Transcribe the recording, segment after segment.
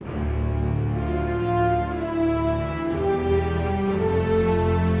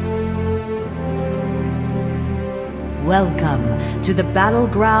Welcome to the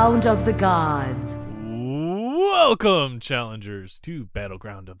battleground of the gods. Welcome, challengers, to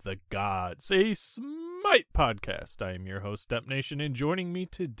Battleground of the Gods, a Smite podcast. I am your host, Step Nation, and joining me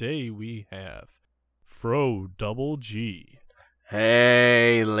today we have Fro Double G.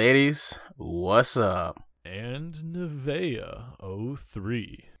 Hey, ladies, what's up? And Nevea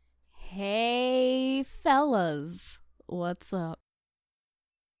 03. Hey, fellas, what's up?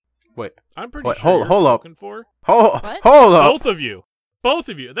 Wait, I'm pretty Wait, sure hold you're up. spoken for. hold What? up. Both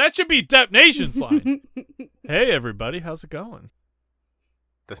of you. That should be Dep Nation's line. Hey, everybody, how's it going?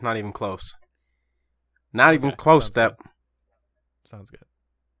 That's not even close. Not even Okay, close, sounds Step. good. Sounds good.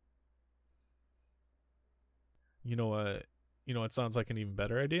 You know what? You know what sounds like an even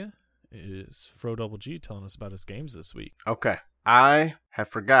better idea? Is Fro Double G telling us about his games this week. Okay, I have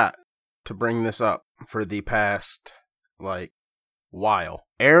forgot to bring this up for the past, while.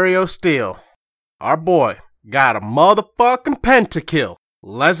 Aereo Steel, our boy, got a motherfucking pentakill.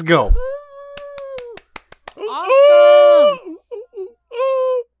 Let's go. Awesome!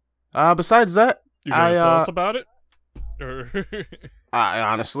 Besides that, You gonna tell us about it? Or I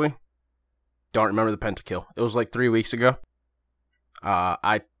honestly don't remember the pentakill. It was like 3 weeks ago.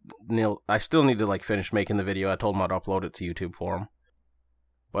 I still need to finish making the video. I told him I'd upload it to YouTube for him.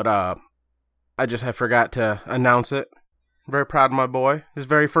 But I just have forgot to announce it. I'm very proud of my boy. His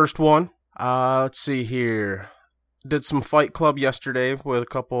very first one. Let's see here. Did some Fight Club yesterday with a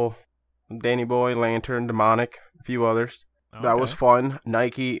couple, Danny Boy, Lantern, Demonic, a few others. Okay. That was fun.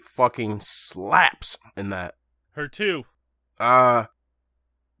 Nike fucking slaps in that. Her too. No,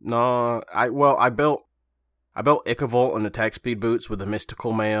 I built Icavolt and attack speed boots with the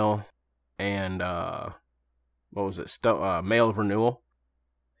Mystical Mail and what was it? Mail of Renewal,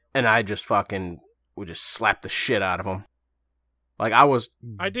 and I just would just slap the shit out of them.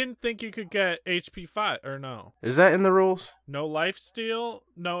 I didn't think you could get HP 5 or no. Is that in the rules? No life steal,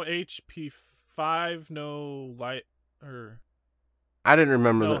 no HP 5, no light or I didn't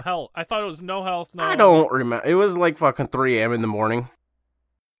remember no that. health. I thought it was no health. No. I don't remember. It was fucking 3 a.m. in the morning.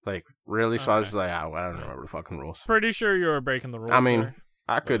 Really? So I was Okay. I don't remember the fucking rules. Pretty sure you were breaking the rules. I mean, there.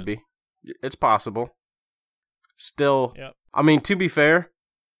 I could But- be. It's possible. Still, Yep. I mean, to be fair,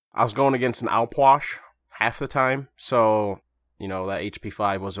 I was going against an Alpwash half the time, so, that HP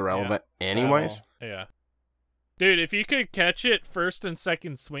 5 was irrelevant anyways. Yeah. Dude, if you could catch it first and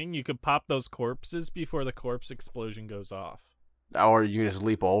second swing, you could pop those corpses before the corpse explosion goes off. Or you just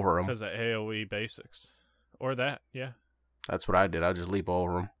leap over them. Because of AoE basics. Or that, yeah. That's what I did. I'd just leap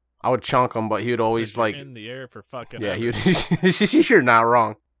over him. I would chunk him, but he would always, Put you in the air for fucking yeah, ever. he would, you're not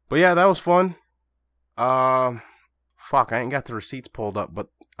wrong. But yeah, that was fun. Fuck, I ain't got the receipts pulled up, but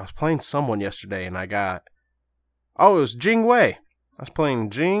I was playing someone yesterday, and it was Jing Wei. I was playing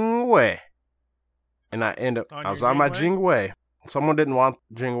Jing Wei. And I was on my Jing Wei. Someone didn't want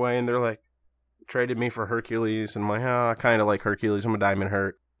Jing Wei, and they're traded me for Hercules, and I'm like, I kind of like Hercules. I'm a diamond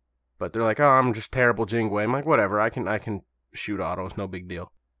hurt. But they're like, I'm just terrible Jing Wei. I'm like, whatever, I can shoot autos, no big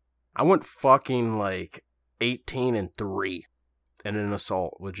deal. I went fucking 18-3 in an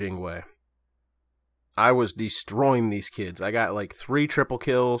assault with Jing Wei. I was destroying these kids. I got 3 triple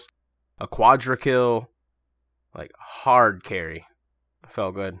kills, a quadra kill, hard carry.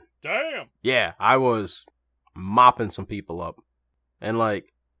 Felt good. Damn! Yeah, I was mopping some people up. And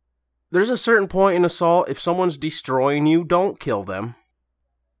there's a certain point in assault, if someone's destroying you, don't kill them.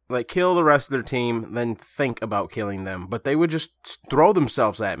 Kill the rest of their team, then think about killing them. But they would just throw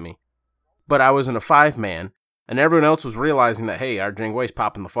themselves at me. But I was in a 5-man, and everyone else was realizing that, hey, our Jing Wei's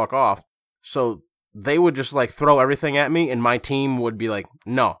popping the fuck off. So they would just throw everything at me, and my team would be like,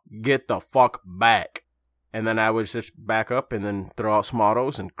 no, get the fuck back. And then I would just back up and then throw out some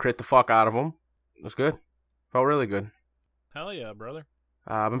autos and crit the fuck out of them. It was good. Felt really good. Hell yeah, brother.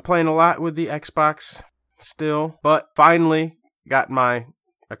 I've been playing a lot with the Xbox still, but finally got my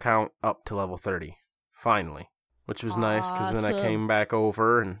account up to level 30. Finally. Which was nice, because then I Awesome. came back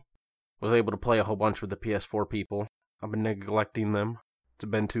over and was able to play a whole bunch with the PS4 people. I've been neglecting them. It's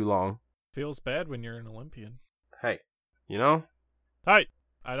been too long. Feels bad when you're an Olympian. Hey, you know, I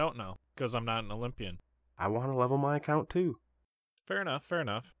don't know, because I'm not an Olympian. I want to level my account too. Fair enough.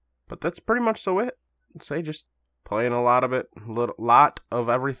 But that's pretty much so it. I'd say just playing a lot of it, lot of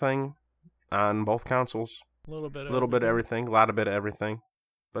everything on both consoles. A little bit of everything, a lot of everything.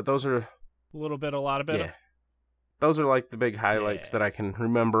 But those are, A little bit, a lot of bit. yeah. Those are the big highlights Yeah. that I can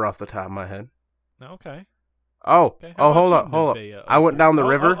remember off the top of my head. Okay. Oh, Okay, how hold about up, you, hold up. Nevaeh? I went down the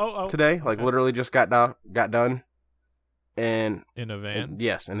river oh, today, okay. literally just got done. And, In a van?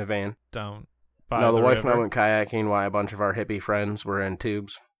 yes, in a van. Down by No, the wife and I river? went kayaking while a bunch of our hippie friends were in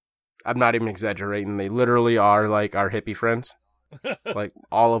tubes. I'm not even exaggerating. They literally are like our hippie friends. Like,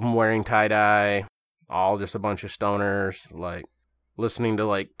 all of them wearing tie-dye, all just a bunch of stoners, like, listening to,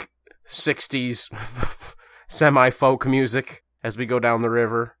 like, 60s semi-folk music as we go down the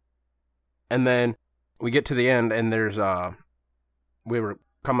river. And then we get to the end, and there's, we were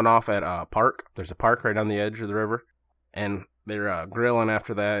coming off at a park. There's a park right on the edge of the river, and they're grilling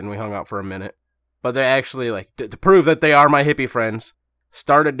after that, and we hung out for a minute. But they actually, like, to prove that they are my hippie friends,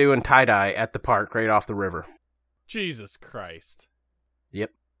 started doing tie-dye at the park right off the river. Jesus Christ.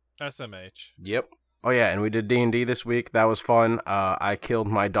 Yep. SMH. Yep. Oh, yeah, and we did D&D this week. That was fun. I killed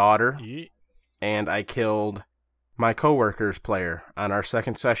my daughter, and I killed my coworker's player on our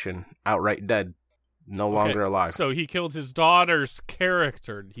second session, outright dead, no longer alive. So he killed his daughter's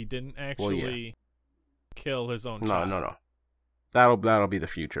character. He didn't actually kill his own child. No. That'll be the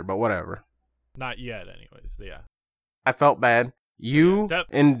future, but whatever. Not yet, anyways. Yeah. I felt bad. You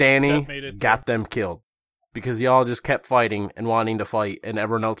and Danny got them killed because y'all just kept fighting and wanting to fight, and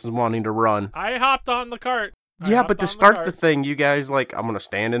everyone else is wanting to run. I hopped on the cart. Yeah, but to start the thing, you guys like, I'm gonna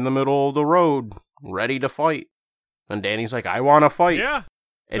stand in the middle of the road, ready to fight. And Danny's like, I want to fight. Yeah.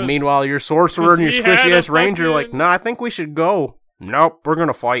 And meanwhile, your sorcerer and your squishy ass ranger are like, nah, I think we should go. Nope, we're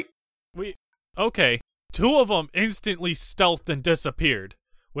gonna fight. Okay. Two of them instantly stealthed and disappeared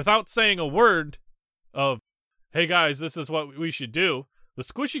without saying a word of, hey guys, this is what we should do. The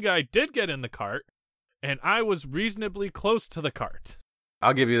squishy guy did get in the cart, and I was reasonably close to the cart.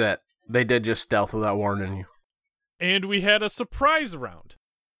 I'll give you that. They did just stealth without warning you. And we had a surprise round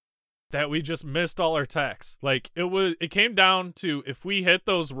that we just missed all our attacks. Like, it came down to, if we hit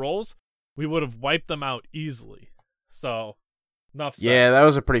those rolls, we would have wiped them out easily. So, enough said. Yeah, that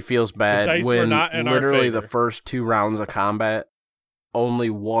was a pretty feels bad. The dice when were not in our literally favor. the first 2 rounds of combat, only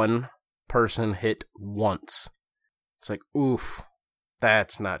one person hit once. It's like, oof,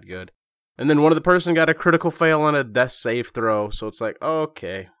 that's not good. And then one of the person got a critical fail on a death save throw, so it's like,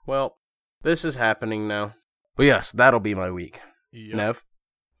 okay, well, this is happening now. But yes, that'll be my week. Yep. Nev?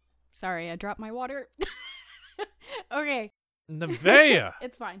 Sorry, I dropped my water. Okay. Nevaeh!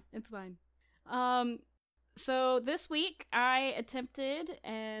 It's fine. So this week I attempted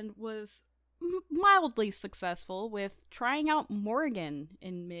and was mildly successful with trying out Morgan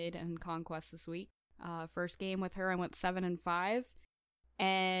in mid and conquest this week. First game with her, I went 7-5,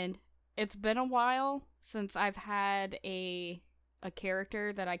 and it's been a while since I've had a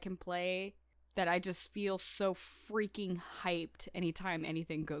character that I can play that I just feel so freaking hyped anytime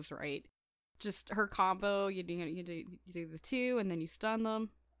anything goes right. Just her combo, you do the 2 and then you stun them,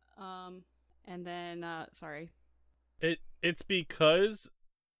 and then sorry. It's because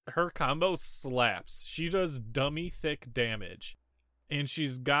her combo slaps. She does dummy thick damage. And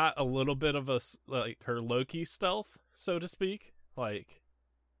she's got a little bit of her Loki stealth, so to speak. Like,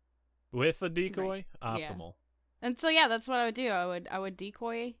 with a decoy, right. optimal. Yeah. And so, yeah, that's what I would do. I would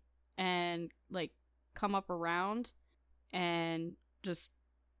decoy and, like, come up around and just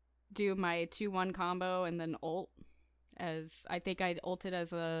do my 2-1 combo and then ult. As I think I ulted as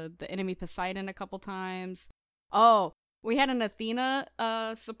the enemy Poseidon a couple times. Oh, we had an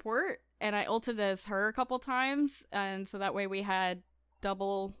Athena support, and I ulted as her a couple times, and so that way we had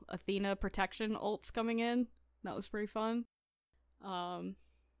double Athena protection ults coming in. That was pretty fun.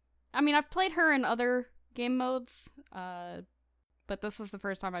 I mean, I've played her in other game modes, but this was the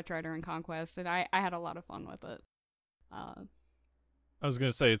first time I tried her in Conquest, and I had a lot of fun with it. I was going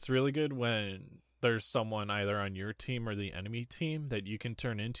to say, it's really good when there's someone either on your team or the enemy team that you can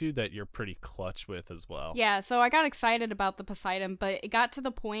turn into that you're pretty clutch with as well. Yeah, so I got excited about the Poseidon, but it got to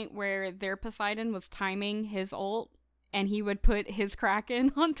the point where their Poseidon was timing his ult, and he would put his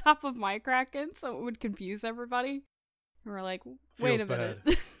Kraken on top of my Kraken, so it would confuse everybody. And we're like, wait Feels a minute,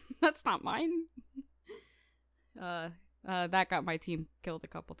 that's not mine. That got my team killed a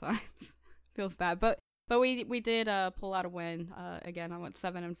couple times. Feels bad, but we did pull out a win. Again, I went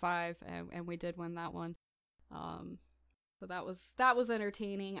 7-5, and we did win that one. So that was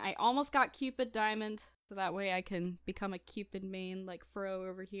entertaining. I almost got Cupid Diamond, so that way I can become a Cupid main like Fro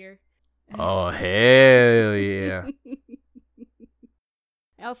over here. Oh, hell yeah.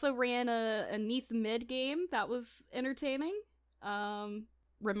 I also ran a Neath mid game. That was entertaining.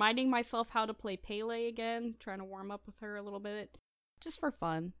 Reminding myself how to play Pele again, trying to warm up with her a little bit. Just for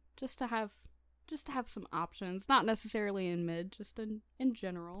fun. Just to have some options. Not necessarily in mid, just in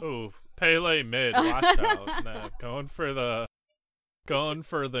general. Ooh, Pele mid, watch out. Nev. Going for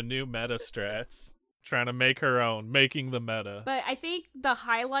the new meta strats. Trying to make her own, making the meta. But I think the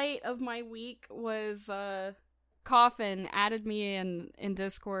highlight of my week was Coffin added me in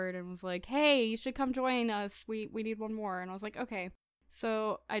Discord and was like, hey, you should come join us. We need one more. And I was like, okay.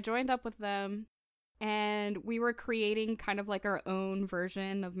 So I joined up with them, and we were creating kind of like our own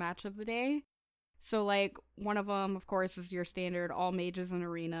version of Match of the Day. So, like, one of them, of course, is your standard all mages in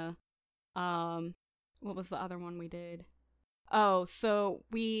arena. What was the other one we did? Oh, so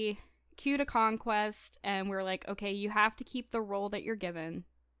we queued a conquest, and we were like, okay, you have to keep the role that you're given.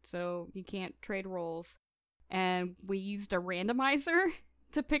 So you can't trade roles. And we used a randomizer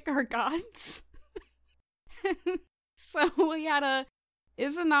to pick our gods. So we had a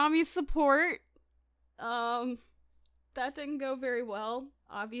Izanami support. That didn't go very well,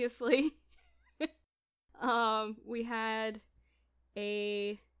 obviously. We had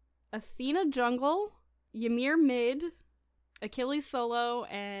a Athena jungle, Ymir mid, Achilles solo,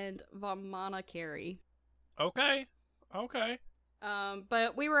 and Vamana carry. Okay.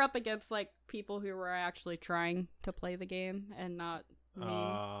 But we were up against, like, people who were actually trying to play the game and not me.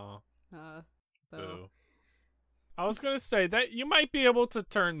 So. Boo. I was gonna say that you might be able to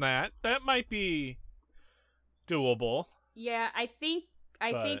turn that. That might be doable. Yeah, I think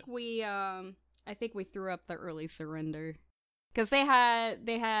we threw up the early surrender. Because they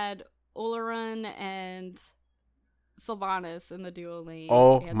had Oleron and Sylvanas in the duo lane.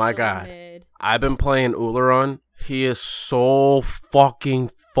 Oh and my Scylla god. mid. I've been playing Uleron. He is so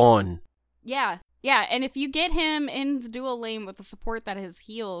fucking fun. Yeah, and if you get him in the duo lane with the support that has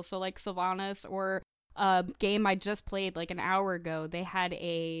heals, so like Sylvanas, or a game I just played like an hour ago, they had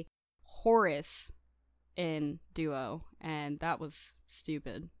a Horus in duo, and that was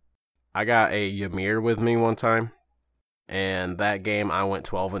stupid. I got a Ymir with me one time, and that game I went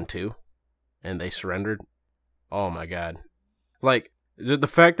 12-2, and they surrendered. Oh my god. Like, the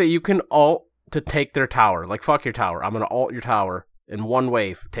fact that you can ult to take their tower. Like, fuck your tower. I'm gonna ult your tower. In one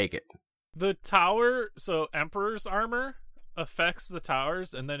wave, take it. The tower, so Emperor's armor affects the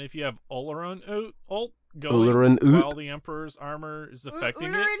towers, and then if you have Oleron ult going while the Emperor's armor is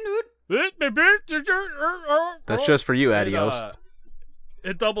affecting it. That's just for you, Adios.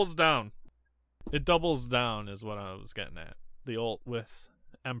 It doubles down. It doubles down is what I was getting at. The ult with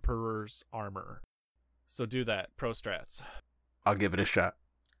Emperor's armor. So do that. Pro strats. I'll give it a shot.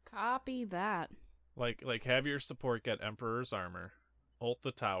 Copy that. Like have your support get Emperor's armor, ult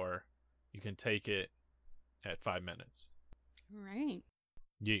the tower. You can take it at 5 minutes. Right.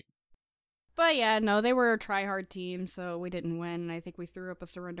 Yeet. But yeah, no, they were a try-hard team, so we didn't win. I think we threw up a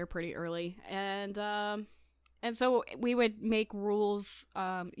surrender pretty early. And so we would make rules,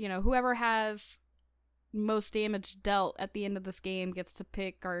 whoever has most damage dealt at the end of this game gets to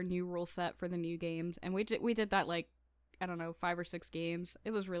pick our new rule set for the new games. And we did that, like, I don't know, 5 or 6 games.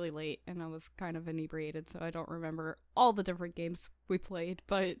 It was really late, and I was kind of inebriated, so I don't remember all the different games we played.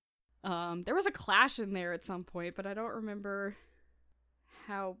 But there was a clash in there at some point, but I don't remember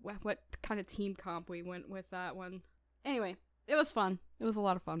what kind of team comp we went with that one. Anyway, it was fun. It was a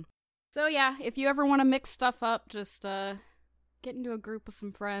lot of fun. So yeah, if you ever want to mix stuff up, just get into a group with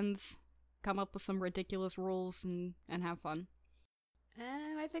some friends, come up with some ridiculous rules, and have fun.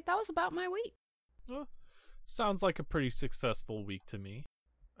 And I think that was about my week. Well, sounds like a pretty successful week to me.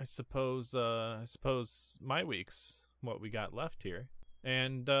 I suppose my week's what we got left here.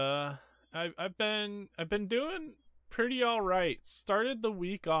 And I've been doing pretty all right. Started the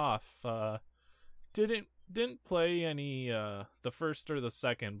week off. Didn't play any the first or the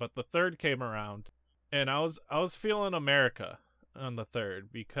second, but the third came around, and I was feeling America on the third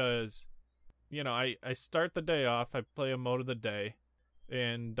because, I start the day off. I play a mode of the day,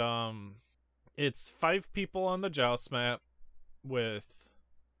 and it's 5 people on the Joust map with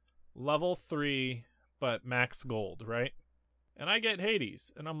level 3 but max gold, right? And I get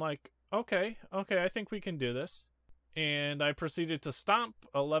Hades, and I'm like, okay, I think we can do this. And I proceeded to stomp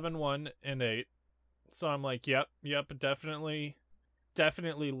 11, 1, and 8. So I'm like, yep, definitely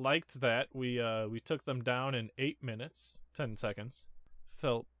liked that. We took them down in 8 minutes, 10 seconds.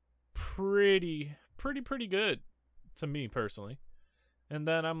 Felt pretty good to me personally. And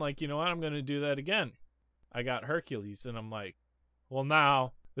then I'm like, you know what? I'm going to do that again. I got Hercules, and I'm like, well,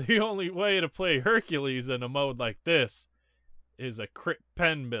 now the only way to play Hercules in a mode like this is a crit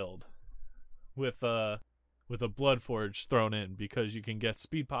pen build with a Bloodforge thrown in, because you can get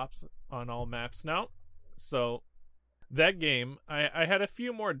speed pops on all maps now. So that game, I had a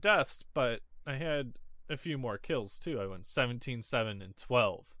few more deaths, but I had a few more kills too. I went 17, 7, and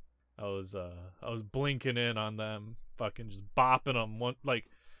 12. I was blinking in on them, fucking just bopping them. One, like,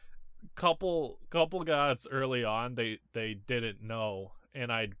 couple gods early on, they didn't know,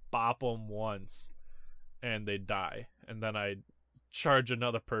 and I'd bop them once and they'd die, and then I'd charge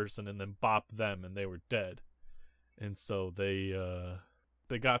another person and then bop them and they were dead. And so they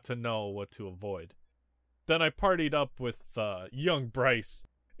got to know what to avoid. Then I partied up with young Bryce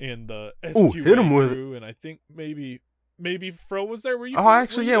in the SQA Ooh, hit him with crew, and I think maybe Fro was there. Were you? Oh,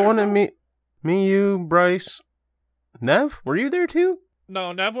 actually, yeah, wasn't it me, you, Bryce, Nev? Were you there too?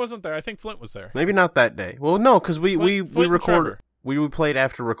 No, Nev wasn't there. I think Flint was there. Maybe not that day. Well, no, because we Flint and recorded. Trevor. We played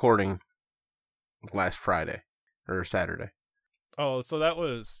after recording last Friday or Saturday. Oh, so that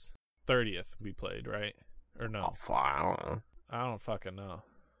was 30th we played, right? Or no? Oh, I don't know. I don't fucking know.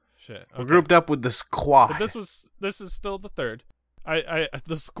 Shit. We're Okay. grouped up with the squad. But this is still the third.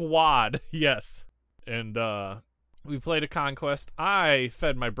 The squad, yes. And we played a conquest. I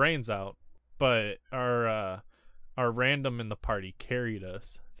fed my brains out, but our random in the party carried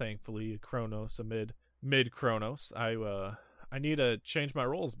us. Thankfully, a mid Kronos. I need to change my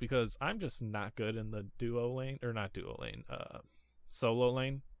roles because I'm just not good in the solo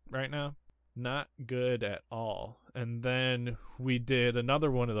lane right now. Not good at all. And then we did another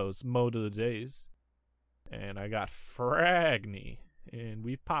one of those mode of the days, and I got Fragny, and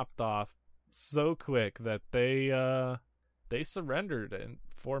we popped off so quick that they surrendered in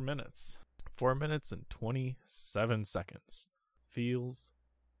 4 minutes. 4 minutes and 27 seconds. Feels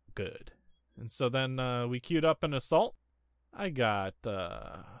good. And so then we queued up an assault. I got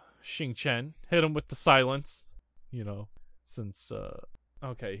Xing Chen, hit him with the silence, since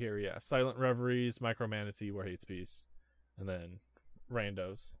okay, here, yeah. Silent Reveries, Micromanatee, War Hates Peace, and then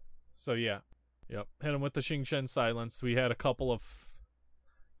Randos. So, yeah. Yep. Hit him with the Xing Chen silence. We had a couple of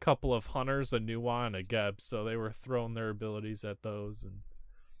hunters, a Nuwa and a Geb, so they were throwing their abilities at those, and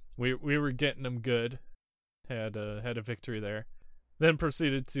we were getting them good. Had a victory there. Then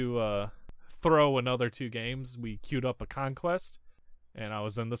proceeded to throw another 2 games. We queued up a conquest, and I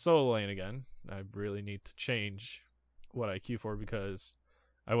was in the solo lane again. I really need to change what I queue for because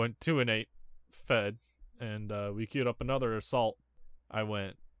I went 2-8 fed, and we queued up another assault. I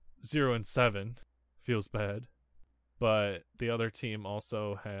went 0-7. Feels bad. But the other team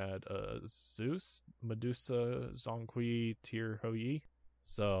also had Zeus, Medusa, Zonghui, Tyr Houyi.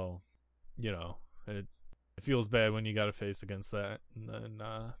 So, it feels bad when you got to face against that. And then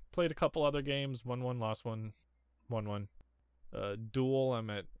played a couple other games. 1-1, lost 1, 1-1. Duel, I'm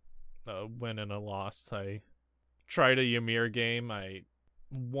at win and a loss. I tried a Ymir game. I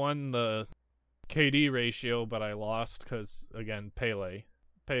won the KD ratio, but I lost because, again, Pele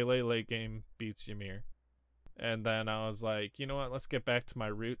late game beats Ymir. And then I was like, you know what, let's get back to my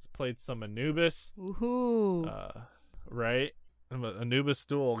roots. Played some Anubis. Woohoo. Right? Anubis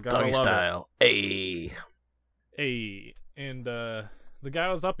duel. Gotta Doggy love style. Hey. And the guy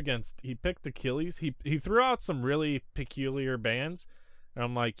I was up against, he picked Achilles. He threw out some really peculiar bans. And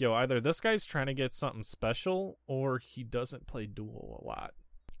I'm like, yo, either this guy's trying to get something special or he doesn't play duel a lot.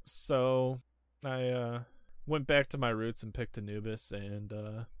 So I went back to my roots and picked Anubis and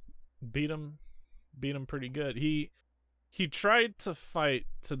beat him pretty good. He tried to fight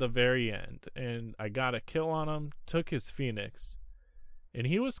to the very end, and I got a kill on him, took his Phoenix, and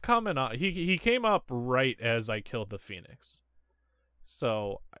he was coming up. He came up right as I killed the Phoenix.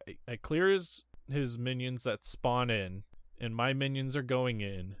 So I clear his minions that spawn in, and my minions are going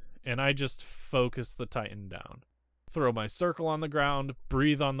in, and I just focus the Titan down. Throw my circle on the ground,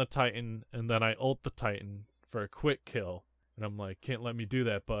 breathe on the Titan, and then I ult the Titan for a quick kill. And I'm like, can't let me do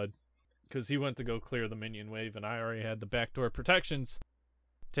that, bud. Because he went to go clear the minion wave, and I already had the backdoor protections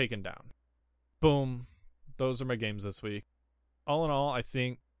taken down. Boom. Those are my games this week. All in all, I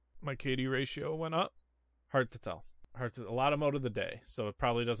think my KD ratio went up. Hard to tell. A lot of mode of the day, so it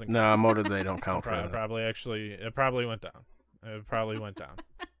probably doesn't count. No, mode of the day don't count for that. It probably went down. It probably went down.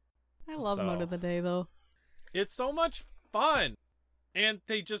 I love mode of the day, though. It's so much fun. And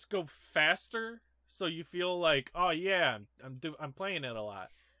they just go faster, so you feel like, oh yeah, I'm playing it a lot.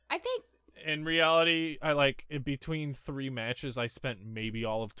 I think in reality, in between 3 matches, I spent maybe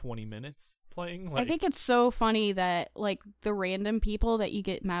all of 20 minutes playing. I think it's so funny that the random people that you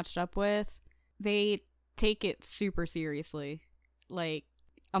get matched up with, they take it super seriously.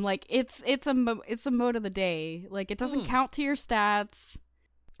 I'm like, it's a mode of the day. It doesn't count to your stats.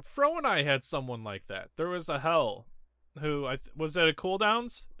 Fro and I had someone like that. There was a Hell who was at a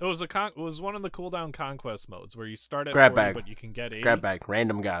cooldowns. It was one of the cooldown conquest modes where you start at grab 40, bag, but you can get 80. Grab bag,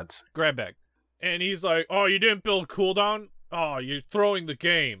 random gods. Grab bag. And he's like, oh, you didn't build cooldown? Oh, you're throwing the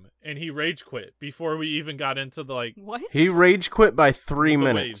game. And he rage quit before we even got into the What? He rage quit by 3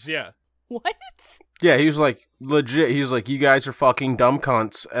 minutes. Waves, yeah. What? Yeah, he was legit. He was like, you guys are fucking dumb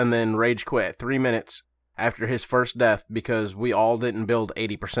cunts, and then rage quit 3 minutes after his first death because we all didn't build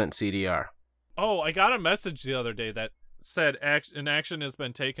 80% CDR. Oh, I got a message the other day that said an action has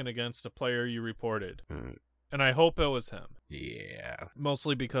been taken against a player you reported. And I hope it was him. Yeah.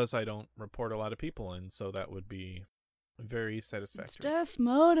 Mostly because I don't report a lot of people in, so that would be very It's satisfactory. just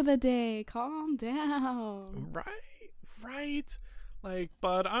mode of the day. Calm down. Right. Like,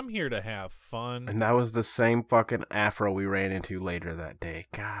 bud, I'm here to have fun. And that was the same fucking Afro we ran into later that day.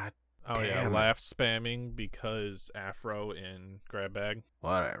 God Oh yeah, damn it. laugh spamming because Afro in grab bag.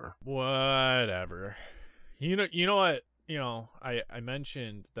 Whatever. Whatever. You know what? I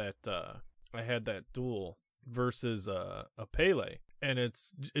mentioned that I had that duel versus a Pele, and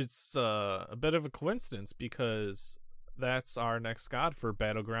it's a bit of a coincidence because that's our next god for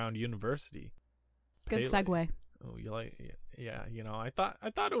Battleground University. Good Pele. segue. Oh, you like? Yeah. I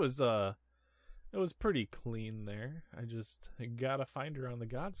thought it was pretty clean there. I gotta find her on the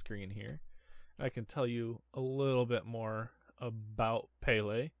god screen here. I can tell you a little bit more about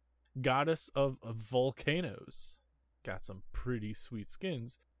Pele, goddess of volcanoes. Got some pretty sweet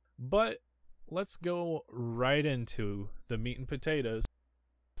skins, but let's go right into the meat and potatoes.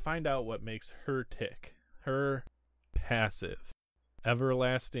 Find out what makes her tick. Her passive,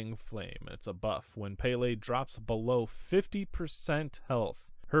 Everlasting Flame. It's a buff. When Pele drops below 50%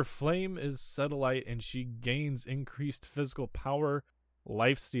 health, her flame is Satellite and she gains increased physical power,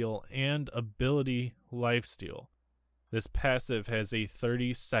 lifesteal, and ability lifesteal. This passive has a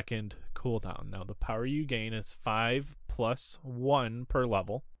 30-second cooldown. Now, the power you gain is 5 plus 1 per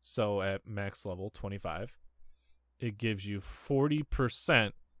level, so at max level 25. It gives you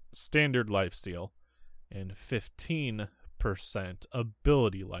 40% standard lifesteal and 15%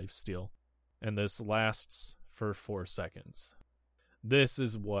 ability lifesteal, and this lasts for 4 seconds. This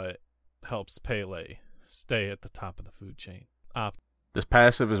is what helps Pele stay at the top of the food chain. This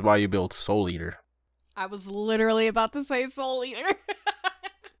passive is why you build Soul Eater. I was literally about to say Soul Eater.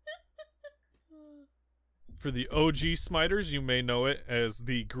 For the OG Smiters, you may know it as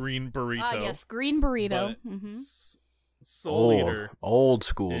the green burrito. Yes, green burrito. But Soul Eater Old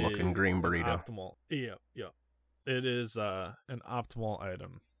school looking is green an burrito. Optimal. Yeah. It is an optimal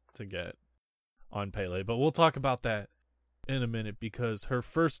item to get on Pele, but we'll talk about that in a minute because her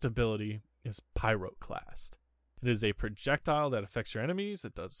first ability is Pyroclast. It is a projectile that affects your enemies.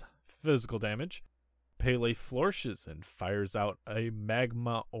 It does physical damage. Pele flourishes and fires out a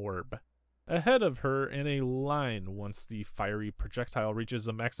magma orb ahead of her in a line. Once the fiery projectile reaches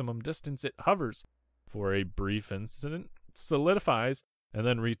a maximum distance, it hovers for a brief instant, solidifies, and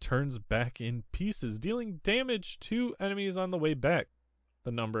then returns back in pieces, dealing damage to enemies on the way back.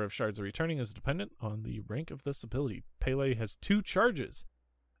 The number of shards returning is dependent on the rank of this ability. Pele has 2 charges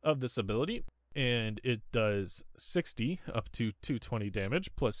of this ability, and it does 60 up to 220 damage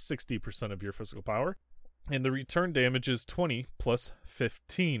plus 60% of your physical power. And the return damage is 20 plus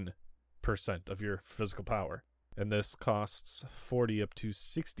 15% of your physical power. And this costs 40 up to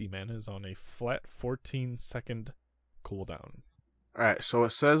 60 mana, is on a flat 14-second cooldown. Alright, so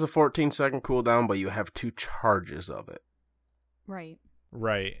it says a 14-second cooldown, but you have 2 charges of it. Right.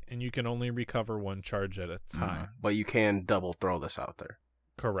 Right, and you can only recover 1 charge at a time. But you can double throw this out there.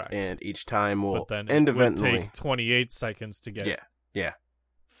 Correct. And each time will but then end it would eventually. take 28 seconds to get Yeah.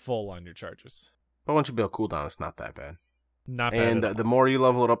 full on your charges. But once you build cooldown, it's not that bad. Not bad And at all. the more you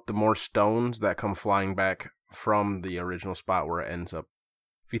level it up, the more stones that come flying back from the original spot where it ends up.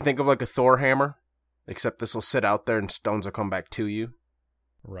 If you think of like a Thor hammer, except this will sit out there and stones will come back to you.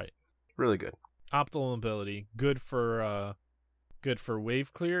 Right. Really good. Optimal ability. Good for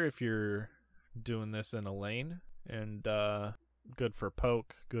wave clear if you're doing this in a lane. And good for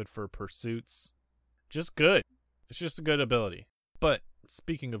poke. Good for pursuits. Just good. It's just a good ability. But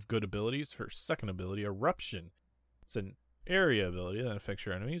speaking of good abilities, her second ability, Eruption. It's an area ability that affects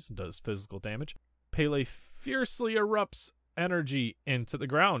your enemies and does physical damage. Pele fiercely erupts energy into the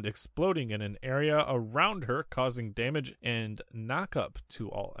ground, exploding in an area around her, causing damage and knock-up to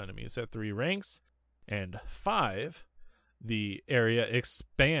all enemies at 3 ranks. And 5, the area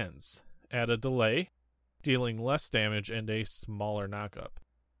expands at a delay, dealing less damage and a smaller knock-up.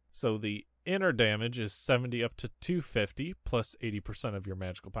 So the inner damage is 70 up to 250 plus 80% of your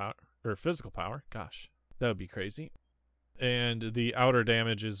magical power or physical power. Gosh, that would be crazy. And the outer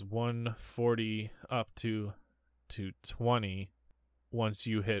damage is 140 up to 220 once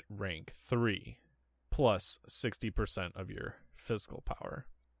you hit rank 3 plus 60% of your physical power.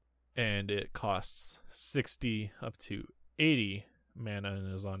 And it costs 60 up to 80 mana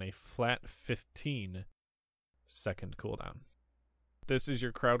and is on a flat 15-second cooldown. This is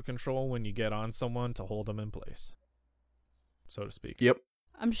your crowd control when you get on someone to hold them in place, so to speak. Yep.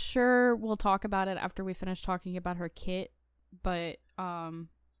 I'm sure we'll talk about it after we finish talking about her kit, but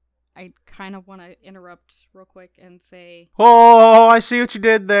I kind of want to interrupt real quick and say... Oh, I see what you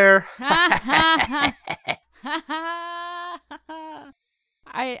did there.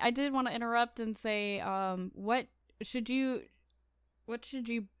 I did want to interrupt and say, what should you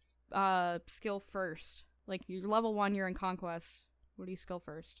skill first? Like, you're level 1, you're in Conquest. What do you skill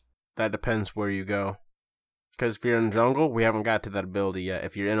first? That depends where you go. Because if you're in jungle, we haven't got to that ability yet.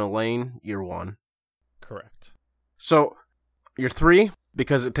 If you're in a lane, you're 1. Correct. So, you're 3,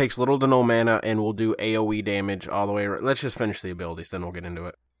 because it takes little to no mana and will do AoE damage all the way around. Let's just finish the abilities, then we'll get into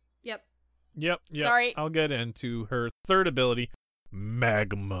it. Yep. Sorry. I'll get into her third ability,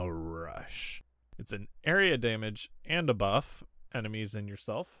 Magma Rush. It's an area damage and a buff. Enemies and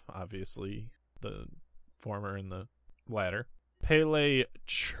yourself, obviously the former and the latter. Pele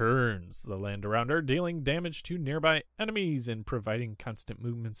churns the land around her, dealing damage to nearby enemies and providing constant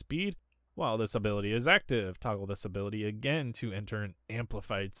movement speed. While this ability is active, toggle this ability again to enter an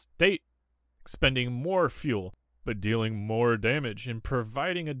amplified state, expending more fuel, but dealing more damage and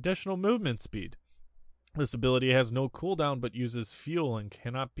providing additional movement speed. This ability has no cooldown but uses fuel and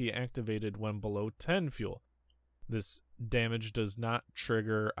cannot be activated when below 10 fuel. This damage does not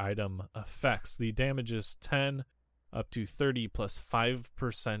trigger item effects. The damage is 10 up to 30 plus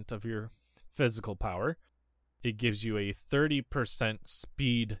 5% of your physical power. It gives you a 30%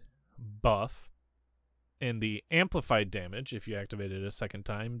 speed buff. And the amplified damage, if you activate it a second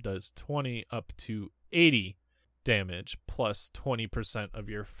time, does 20 up to 80 damage plus 20% of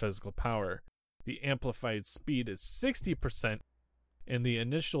your physical power. The amplified speed is 60%, and the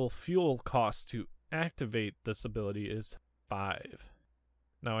initial fuel cost to activate this ability is 5.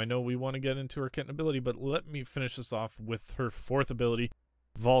 Now, I know we want to get into her kitten ability, but let me finish this off with her fourth ability,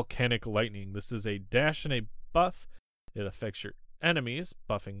 Volcanic Lightning. This is a dash and a buff. It affects your enemies,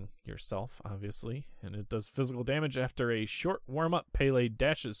 buffing yourself, obviously, and it does physical damage after a short warm-up. Pele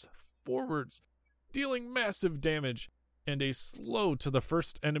dashes forwards, dealing massive damage, and a slow to the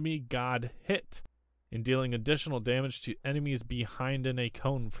first enemy god hit, and dealing additional damage to enemies behind in a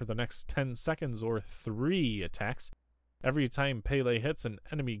cone for the next 10 seconds or 3 attacks. Every time Pele hits an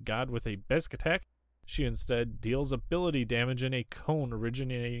enemy god with a basic attack, she instead deals ability damage in a cone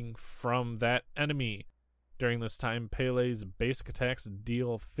originating from that enemy. During this time, Pele's basic attacks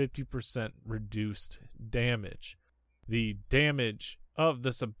deal 50% reduced damage. The damage of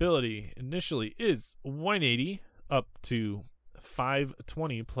this ability initially is 180 up to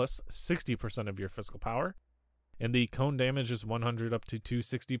 520 plus 60% of your physical power, and the cone damage is 100 up to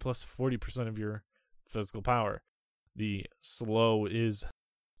 260 plus 40% of your physical power. The slow is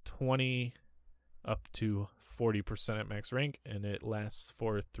 20 up to 40% at max rank, and it lasts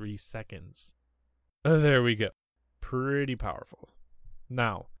for 3 seconds. There we go. Pretty powerful.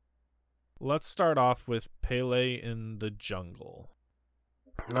 Now, let's start off with Pele in the jungle.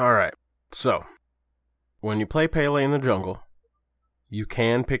 Alright, so, when you play Pele in the jungle, you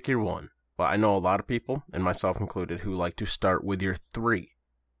can pick your 1. But I know a lot of people, and myself included, who like to start with your 3.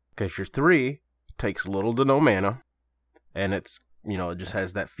 Because your 3 takes little to no mana, and it's, it just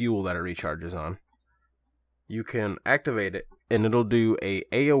has that fuel that it recharges on. You can activate it, and it'll do a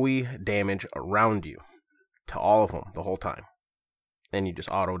AoE damage around you to all of them the whole time. And you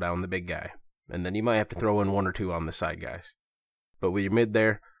just auto down the big guy. And then you might have to throw in 1 or 2 on the side guys. But with your mid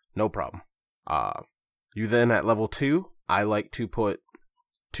there, no problem. You then at level 2, I like to put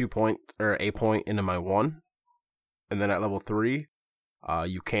a point into my 1. And then at level 3,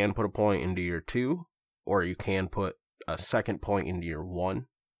 you can put a point into your 2, or you can put a second point into your 1.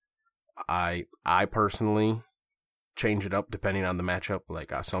 I personally change it up depending on the matchup.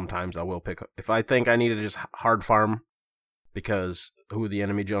 Like, sometimes I will pick, if I think I need to just hard farm because who the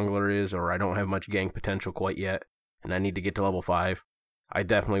enemy jungler is, or I don't have much gank potential quite yet, and I need to get to level 5, I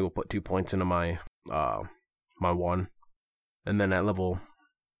definitely will put 2 points into my my 1, and then at level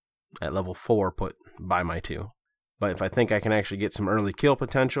 4 put by my 2. But if I think I can actually get some early kill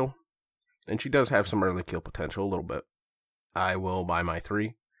potential, and she does have some early kill potential a little bit, I will buy my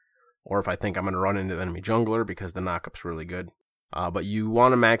 3. Or if I think I'm going to run into the enemy jungler because the knockup's really good. But you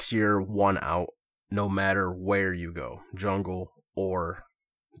want to max your 1 out no matter where you go, jungle or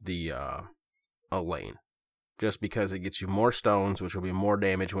the a lane. Just because it gets you more stones, which will be more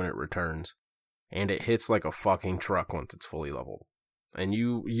damage when it returns. And it hits like a fucking truck once it's fully leveled. And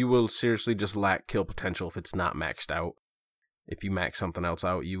you will seriously just lack kill potential if it's not maxed out. If you max something else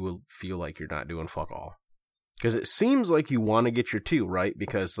out, you will feel like you're not doing fuck all. Because it seems like you want to get your 2, right?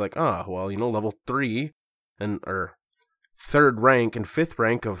 Because like, level 3 or 3rd rank and 5th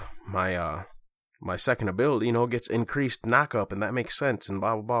rank of my my second ability, gets increased knockup, and that makes sense, and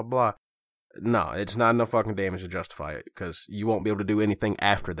blah, blah, blah, blah. No, it's not enough fucking damage to justify it, because you won't be able to do anything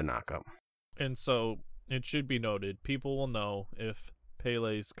after the knockup. And so, it should be noted, people will know if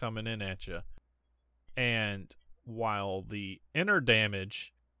Pele's coming in at you. And while the inner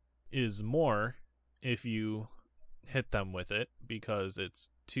damage is more if you hit them with it, because it's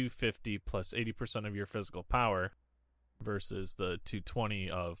 250 plus 80% of your physical power versus the 220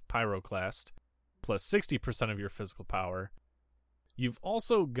 of Pyroclast plus 60% of your physical power. You've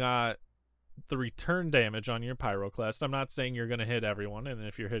also got the return damage on your Pyroclast. I'm not saying you're going to hit everyone, and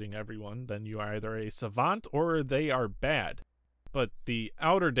if you're hitting everyone, then you are either a savant or they are bad. But the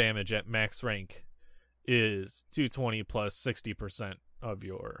outer damage at max rank is 220 plus 60% of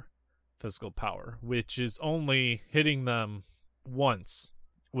your physical power, which is only hitting them once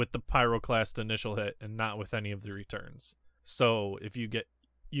with the Pyroclast initial hit and not with any of the returns. So if you get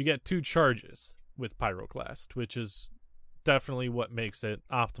 2 charges with Pyroclast, which is definitely what makes it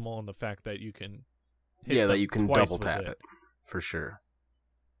optimal, in the fact that you can hit that you can twice double with tap it for sure.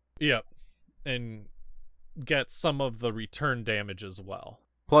 Yep. And get some of the return damage as well.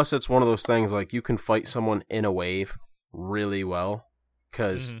 Plus, it's one of those things, like, you can fight someone in a wave really well,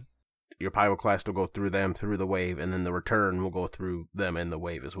 because your Pyroclast will go through them through the wave, and then the return will go through them in the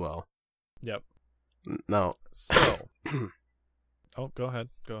wave as well. Yep. No. So. Oh, go ahead.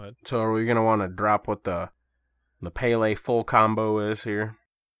 So are we going to want to drop what the Pele full combo is here?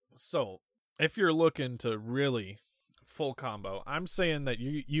 So, if you're looking to really full combo, I'm saying that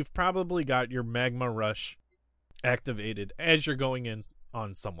you've probably got your Magma Rush activated as you're going in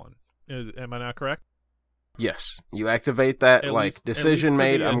on someone. Am I not correct? Yes. You activate that, At like, least decision to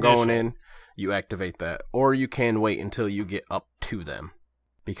made, the I'm going initial. in, you activate that. Or you can wait until you get up to them,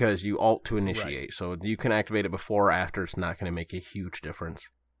 because you ult to initiate. Right. So you can activate it before or after. It's not going to make a huge difference.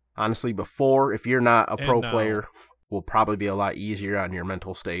 Honestly, before, if you're not a pro And now- player, will probably be a lot easier on your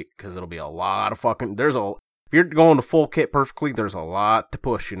mental state, because it'll be a lot of fucking... If you're going to full kit perfectly, there's a lot to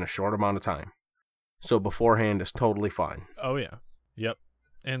push in a short amount of time. So beforehand is totally fine. Oh, yeah. Yep.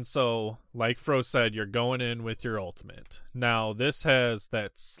 And so, like Fro said, you're going in with your ultimate. Now, this has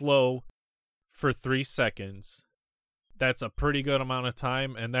that slow for 3 seconds. That's a pretty good amount of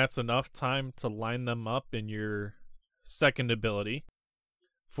time, and that's enough time to line them up in your second ability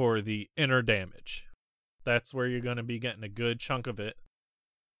for the inner damage. That's where you're going to be getting a good chunk of it.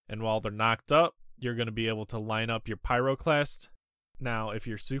 And while they're knocked up, you're going to be able to line up your Pyroclast. Now, if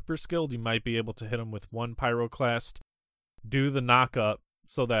you're super skilled, you might be able to hit them with 1 Pyroclast, do the knock up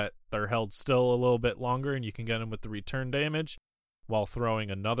so that they're held still a little bit longer, and you can get them with the return damage while throwing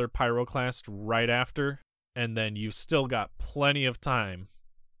another Pyroclast right after. And then you've still got plenty of time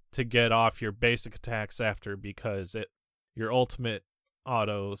to get off your basic attacks after, because your ultimate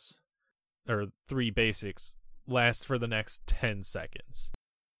autos, or 3 basics, last for the next 10 seconds.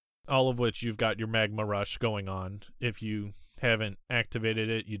 All of which you've got your Magma Rush going on. If you haven't activated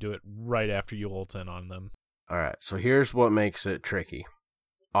it, you do it right after you ult in on them. Alright, so here's what makes it tricky.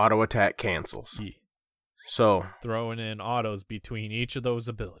 Auto attack cancels. Yeah. So, Throwing in autos between each of those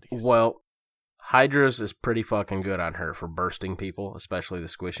abilities. well, Hydra's is pretty fucking good on her for bursting people, especially the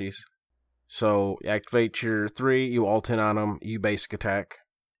squishies. So, you activate your 3, you ult in on them, you basic attack.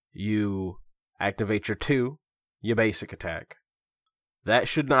 You activate your 2, you basic attack. That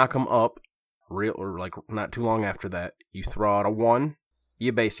should knock them up, not too long after that. You throw out a 1,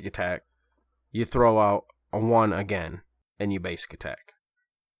 you basic attack. You throw out a 1 again, and you basic attack.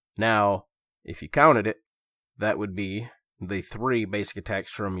 Now, if you counted it, that would be the 3 basic attacks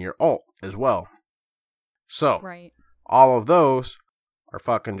from your ult as well. So, Right. all of those are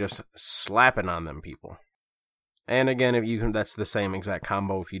fucking just slapping on them people. And again, that's the same exact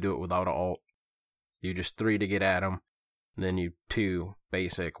combo if you do it without an ult. You just 3 to get at them, then you 2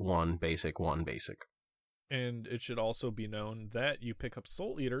 basic, 1 basic, 1 basic. And it should also be known that you pick up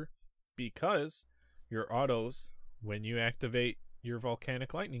Soul Eater because your autos, when you activate your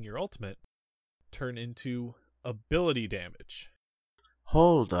Volcanic Lightning, your ultimate, turn into ability damage.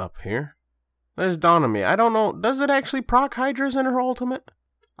 Hold up here. This dawned on me. I don't know. Does it actually proc Hydra's in her ultimate?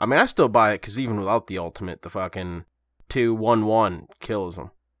 I mean, I still buy it because even without the ultimate, the fucking 2-1-1 kills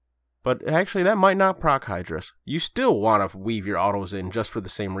them. But actually, that might not proc Hydra's. You still want to weave your autos in just for the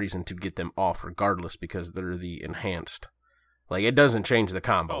same reason, to get them off regardless, because they're the enhanced. Like, it doesn't change the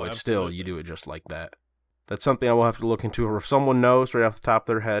combo. Oh, It's still, absolutely. you do it just like that. That's something I will have to look into. Or if someone knows right off the top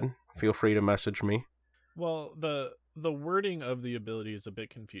of their head, feel free to message me. Well, the wording of the ability is a bit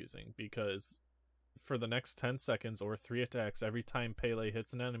confusing, because for the next 10 seconds or 3 attacks, every time Pele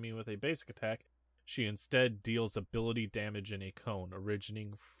hits an enemy with a basic attack, she instead deals ability damage in a cone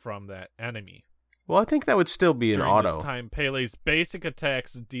originating from that enemy. Well, I think that would still be an During auto. this time, Pele's basic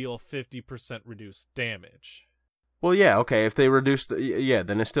attacks deal 50% reduced damage. Well, yeah, okay. If they reduce then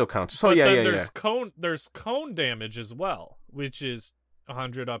it still counts. So But yeah, then yeah, there's cone damage as well, which is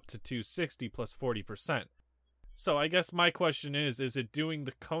 100 up to 260 plus 40%. So I guess my question is it doing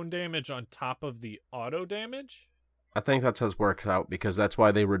the cone damage on top of the auto damage? I think that's how it works out, because that's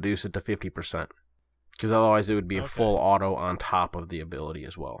why they reduce it to 50%. Because otherwise it would be a full auto on top of the ability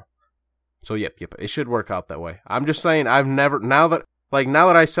as well. So yep, it should work out that way. I'm just saying, I've never, now that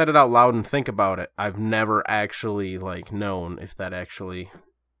I said it out loud and think about it, I've never actually known if that actually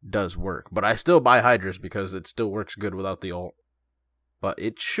does work. But I still buy Hydra's because it still works good without the ult. But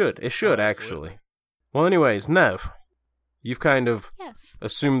it should actually. Well, anyways, Nev, you've kind of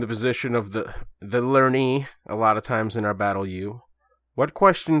assumed the position of the learnee a lot of times in our Battle U. What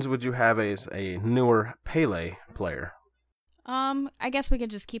questions would you have as a newer Pele player? I guess we could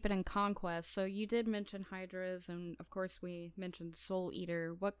just keep it in Conquest. So you did mention Hydra's, and of course we mentioned Soul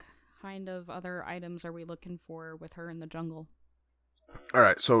Eater. What kind of other items are we looking for with her in the jungle?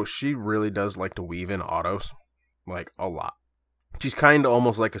 Alright, so she really does like to weave in autos. A lot. She's kind of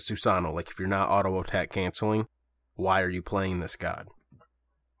almost like a Susano. If you're not auto attack canceling, why are you playing this god?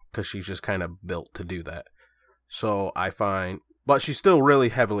 Because she's just kind of built to do that. So I find... But she's still really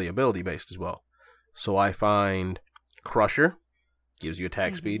heavily ability based as well. So I find Crusher gives you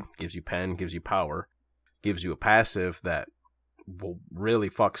attack speed, gives you pen, gives you power, gives you a passive that will really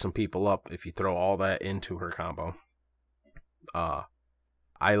fuck some people up if you throw all that into her combo.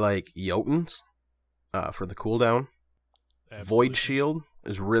 I like Jotuns for the cooldown. Absolutely. Void Shield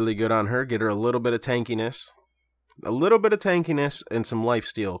is really good on her. Get her a little bit of tankiness. A little bit of tankiness and some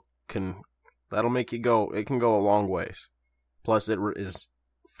lifesteal that'll make you go. It can go a long ways. Plus, it is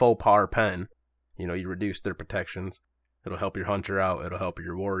full power pen. You reduce their protections. It'll help your hunter out. It'll help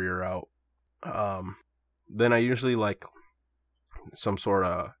your warrior out. Then I usually like some sort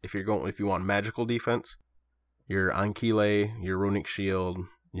of, if you want magical defense, your Ankylo, your Runic Shield,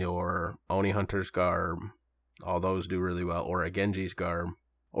 your Oni Hunter's Garb, all those do really well, or a Genji's Garb,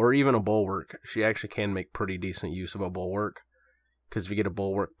 or even a Bulwark. She actually can make pretty decent use of a Bulwark, because if you get a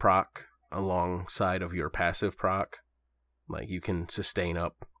Bulwark proc alongside of your passive proc, you can sustain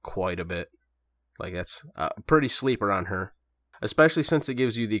up quite a bit. That's a pretty sleeper on her, especially since it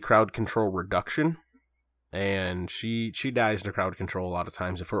gives you the crowd control reduction, and she dies to crowd control a lot of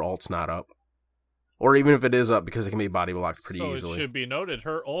times if her ult's not up. Or even if it is up, because it can be body blocked pretty easily. So it should be noted,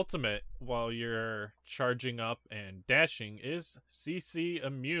 her ultimate, while you're charging up and dashing, is CC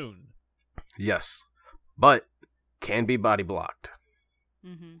immune. Yes, but can be body blocked.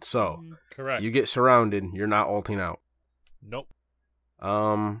 So, correct. You get surrounded, you're not ulting out. Nope.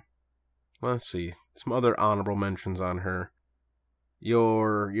 Let's see. Some other honorable mentions on her.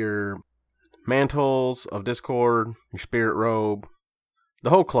 Your Mantles of Discord, your Spirit Robe, the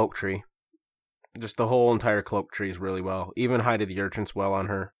whole Cloak Tree. Just the whole entire Cloak Tree is really well. Even Hide of the Urchin's well on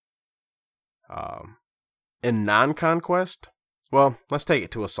her. In non-conquest, well, let's take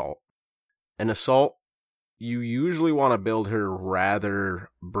it to Assault. In Assault, you usually want to build her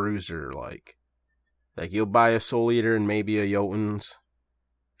rather bruiser-like. You'll buy a Soul Eater and maybe a Jotuns,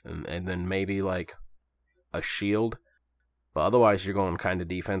 and then maybe a shield. But otherwise, you're going kind of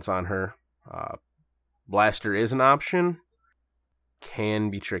defense on her. Blaster is an option. Can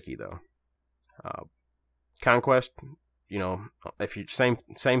be tricky, though. Conquest, if you same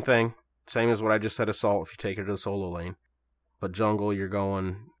thing, same as what I just said. Assault, if you take her to the solo lane, but jungle, you're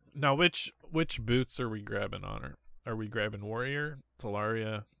going. Now, which boots are we grabbing on her? Are we grabbing Warrior,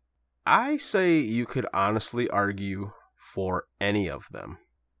 Talaria? I say you could honestly argue for any of them.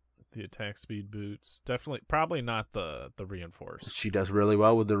 The attack speed boots, definitely, probably not the reinforced. She does really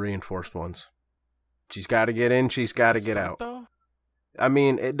well with the reinforced ones. She's got to get in. She's got to get out. Though? I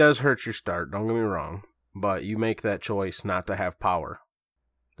mean, it does hurt your start, don't get me wrong, but you make that choice not to have power.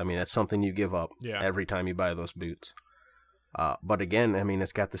 I mean, that's something you give up every time you buy those boots. But again, I mean,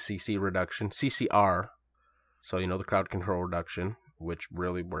 it's got the CC reduction, CCR, so the crowd control reduction, which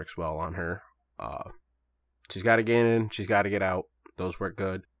really works well on her. She's got to get in, she's got to get out. Those work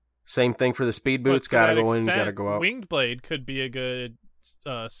good. Same thing for the speed boots, got to go in, got to go out. Winged Blade could be a good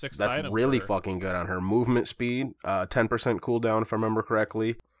sixth item. That's really fucking good on her. Movement speed, 10% cooldown if I remember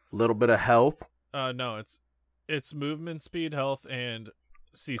correctly. A little bit of health. No, it's movement speed, health, and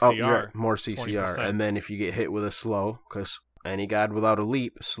CCR. Oh, right. More CCR. 20%. And then if you get hit with a slow, because any god without a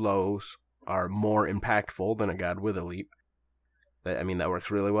leap, slows are more impactful than a god with a leap. That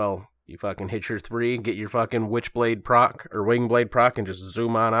works really well. You fucking hit your 3, get your fucking Witchblade proc, or Wingblade proc, and just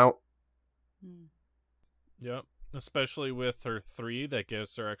zoom on out. Yep. Especially with her 3, that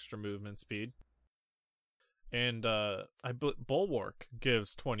gives her extra movement speed. And Bulwark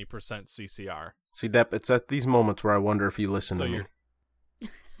gives 20% CCR. See, Depp, it's at these moments where I wonder if you listen to me.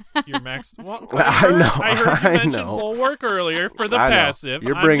 Your max. Well, I know. I heard you I mention know. Bulwark earlier for the I know. passive.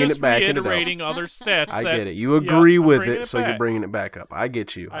 You're I'm bringing just it back into reiterating other stats. I that, get it. You agree I'm with bringing it, so you're back. bringing it back up. I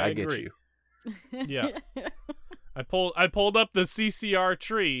get you. I get agree. you. Yeah. I pulled up the CCR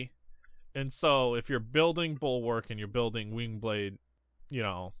tree, and so if you're building Bulwark and you're building Wingblade,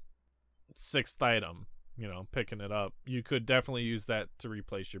 6th item, picking it up, you could definitely use that to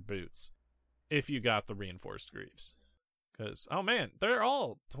replace your boots if you got the reinforced greaves. Because, oh man, they're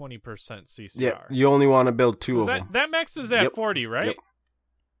all 20% CCR. Yeah, you only want to build 2 of them. That max is at Yep. 40, right? Yep.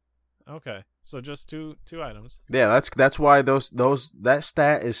 Okay, so just two items. Yeah, that's why that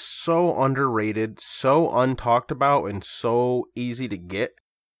stat is so underrated, so untalked about, and so easy to get.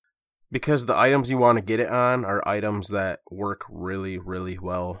 Because the items you want to get it on are items that work really, really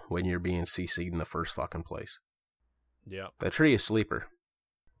well when you're being CC'd in the first fucking place. Yeah. That tree is sleeper.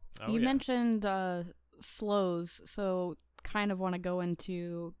 Oh, You yeah. mentioned slows, so kind of want to go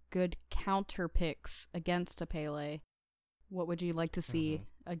into good counter picks against a Pele. What would you like to see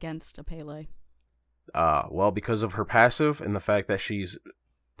against a Pele? Well, because of her passive and the fact that she's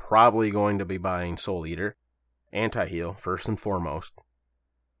probably going to be buying Soul Eater, anti-heal first and foremost,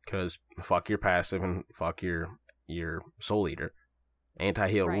 because fuck your passive and fuck your Soul Eater.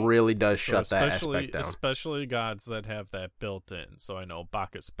 Anti-heal Right. really does So shut that aspect down. Especially gods that have that built in. So I know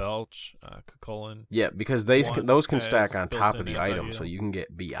Bacchus Belch, Cucullin. Yeah, because One those can has stack on top of built-in the item, anti-heal. so you can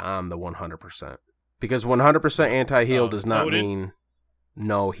get beyond the 100%. Because 100% anti-heal does not Odin? mean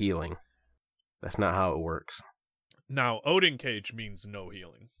no healing. That's not how it works. Now, Odin Cage means no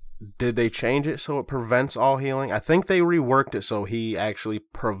healing. Did they change it so it prevents all healing? I think they reworked it so he actually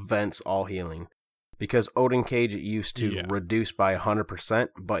prevents all healing. Because Odin Cage it used to reduce by 100%,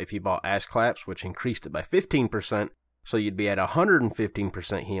 but if you bought Ass Claps, which increased it by 15%, so you'd be at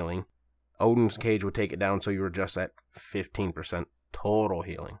 115% healing, Odin's Cage would take it down so you were just at 15% total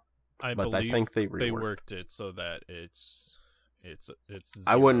healing. I But believe I think they they reworked. worked it so that it's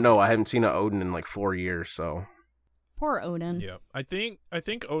I wouldn't zero. know. I haven't seen an Odin in like 4 years, so... Poor Odin. Yeah, I think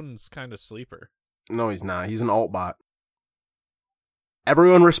Odin's kind of sleeper. No, he's not. He's an alt bot.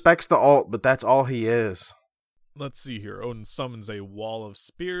 Everyone respects the alt, but that's all he is. Let's see here. Odin summons a wall of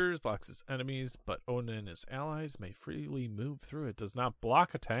spears, blocks his enemies, but Odin and his allies may freely move through it. Does not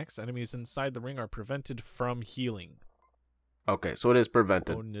block attacks. Enemies inside the ring are prevented from healing. Okay, so it is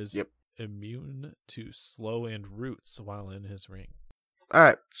prevented. Odin is immune to slow and roots while in his ring.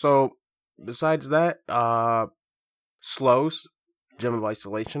 Alright, so besides that, slows, Gem of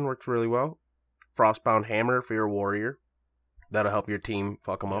Isolation works really well. Frostbound Hammer for your warrior. That'll help your team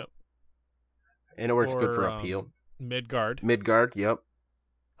fuck them up. And it works good for upheal. Midgard. Midgard, yep.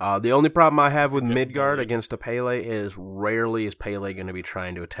 The only problem I have with Yep, Midgard Blade. against a Pele is rarely is Pele going to be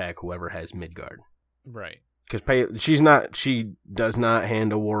trying to attack whoever has Midgard. Right. Because she does not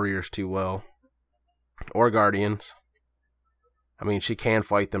handle warriors too well. Or guardians. I mean, she can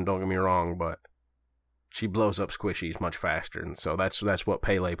fight them, don't get me wrong, but she blows up squishies much faster, and so that's what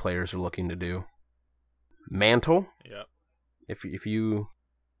Pele players are looking to do. Mantle, Yep. if you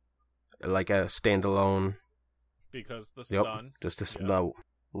like a standalone, Because the yep, stun. just Yep. the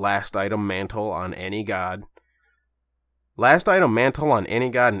last item mantle on any god. Last item mantle on any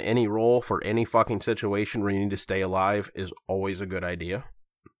god in any role for any fucking situation where you need to stay alive is always a good idea.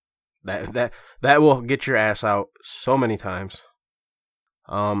 That will get your ass out so many times.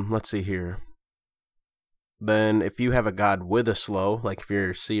 Let's see here. Then if you have a god with a slow, like if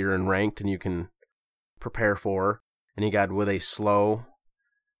you're seer and ranked and you can prepare for any god with a slow,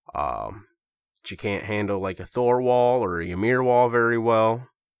 she can't handle like a Thor wall or a Ymir wall very well.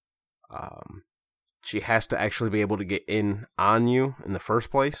 She has to actually be able to get in on you in the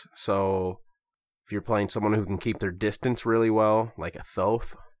first place. So if you're playing someone who can keep their distance really well, like a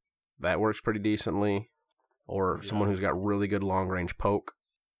Thoth, that works pretty decently. Or someone who's got really good long range poke.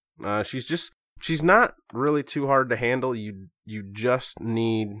 She's not really too hard to handle. You just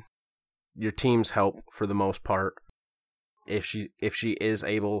need your team's help for the most part. If she is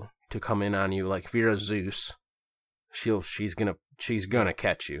able to come in on you, like if you're a Zeus, she's gonna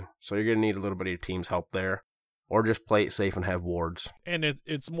catch you. So you're gonna need a little bit of your team's help there, or just play it safe and have wards. And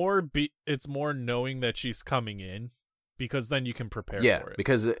it's more knowing that she's coming in, because then you can prepare Yeah, for it.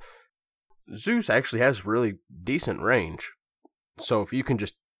 because Zeus actually has really decent range. So if you can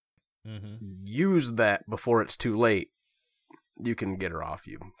just use that before it's too late, you can get her off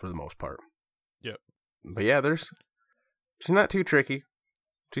you for the most part. Yep. But yeah, she's not too tricky.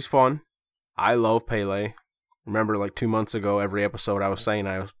 She's fun. I love Pele. Remember, like 2 months ago, every episode I was saying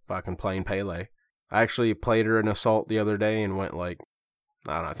I was fucking playing Pele. I actually played her in Assault the other day and went like,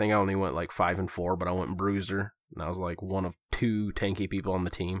 I don't know, I think I only went like 5-4, but I went Bruiser. And I was like one of 2 tanky people on the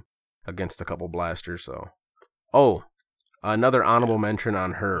team against a couple blasters. So, another honorable mention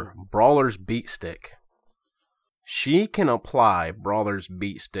on her, Brawler's Beat Stick. She can apply Brawler's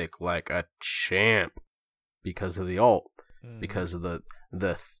Beat Stick like a champ because of the ult, because of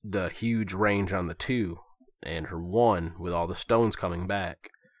the huge range on the 2 and her 1 with all the stones coming back.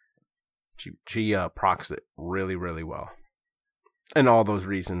 She procs it really, really well. And all those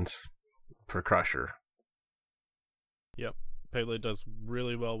reasons for Crusher. Yep. Pele does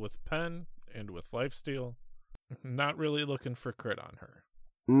really well with Pen and with Lifesteal. Not really looking for crit on her.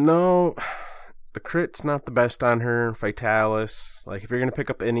 No, the crit's not the best on her. Fatalis. Like, if you're going to pick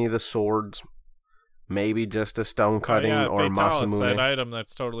up any of the swords, maybe just a stone cutting or Fatalis, Masamune. that item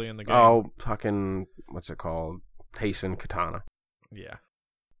that's totally in the game. Oh, fucking, what's it called? Hasten Katana. Yeah.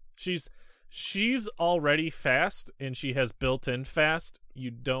 She's already fast, and she has built-in fast.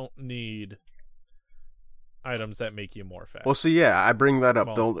 You don't need items that make you more fast. Well, see, yeah, I bring that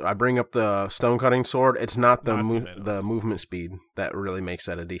up. I bring up the stone cutting sword. It's not the movement speed that really makes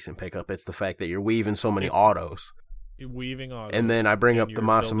that a decent pickup. It's the fact that you're weaving so many autos. You're weaving autos. And then I bring up the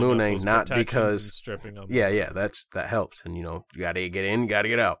Masamune, not because stripping them. Yeah, that helps. And you gotta get in, you gotta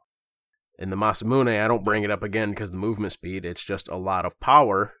get out. In the Masamune, I don't bring it up again because the movement speed. It's just a lot of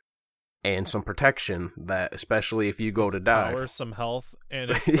power and some protection that, especially if you go to dive. Power, some health, and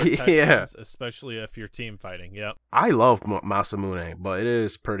it's protections, especially if you're team fighting. Yep. I love Masamune, but it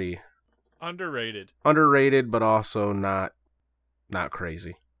is pretty underrated. Underrated, but also not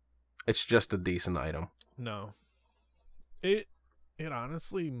crazy. It's just a decent item. No. It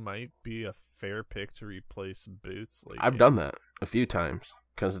honestly might be a fair pick to replace Boots. I've done that a few times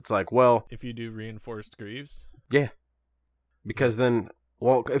because it's like, well, if you do reinforced Greaves. Yeah. Because then,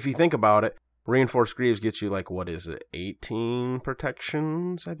 well, if you think about it, reinforced Greaves gets you like, what is it, 18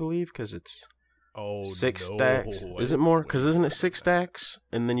 protections, I believe, because it's 6 stacks. Is it more? Because isn't it 6 stacks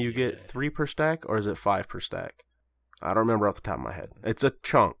and then you get 3 per stack, or is it 5 per stack? I don't remember off the top of my head. It's a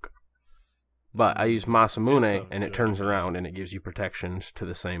chunk. But I use Masamune, and it turns around, and it gives you protections to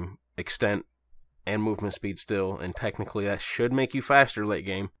the same extent, and movement speed still, and technically that should make you faster late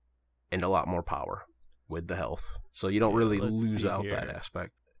game, and a lot more power with the health. So you don't really lose out that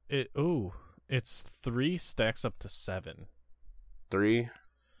aspect. It's 3 stacks up to 7. 3?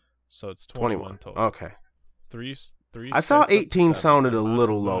 So it's 21 total. Okay. 3 I thought 18 sounded a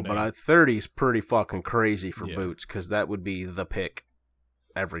little low, but 30 is pretty fucking crazy for Boots, because that would be the pick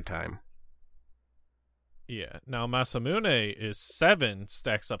every time. Yeah. Now Masamune is 7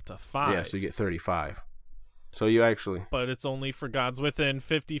 stacks up to 5. Yeah, so you get 35. So you actually... But it's only for gods within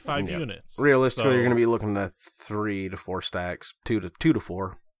 55 units. Realistically, you're going to be looking at 3 to 4 stacks, 2 to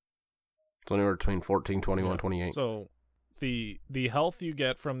 4. It's anywhere between 14, 21, 28. So the health you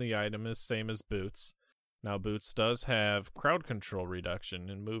get from the item is same as Boots. Now Boots does have crowd control reduction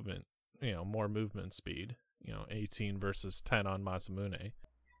in movement, more movement speed, 18 versus 10 on Masamune.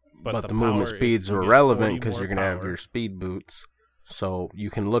 But the movement speeds are irrelevant because you're going to have your speed boots. So you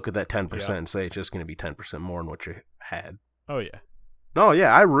can look at that 10% and say it's just going to be 10% more than what you had. Oh, yeah. No,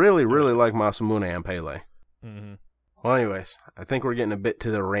 yeah, I really, really like Masamune and Pele. Mm-hmm. Well, anyways, I think we're getting a bit to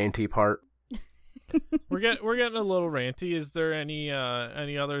the ranty part. We're getting a little ranty. Is there any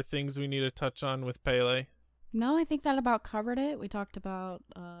other things we need to touch on with Pele? No, I think that about covered it. We talked about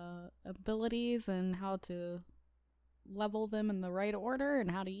abilities and how to level them in the right order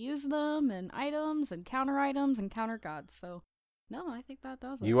and how to use them and items and counter gods. So, no, I think that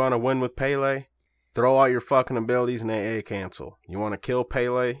does it. You want to win with Pele? Throw out your fucking abilities and AA cancel. You want to kill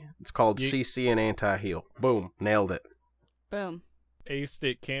Pele? It's called CC and anti-heal. Boom. Nailed it. Boom.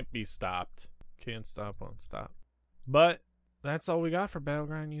 A-Stick can't be stopped. Can't stop, won't stop. But that's all we got for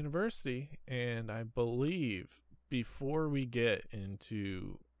Battleground University. And I believe before we get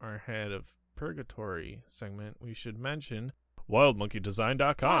into our Head of Purgatory segment, we should mention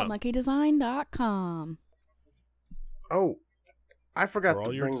WildMonkeyDesign.com. WildMonkeyDesign.com. Oh, I forgot to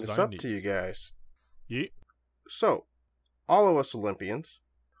bring this up to you guys. Yeah. So, all of us Olympians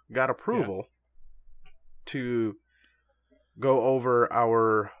got approval to go over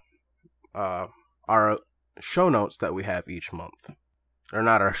our show notes that we have each month. Or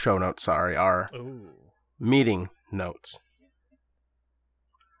not our show notes, sorry, our meeting notes.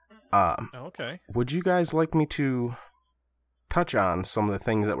 Okay. Would you guys like me to touch on some of the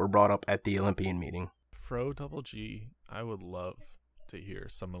things that were brought up at the Olympian meeting? Fro Double G, I would love to hear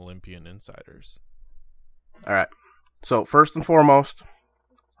some Olympian insiders. All right. So first and foremost,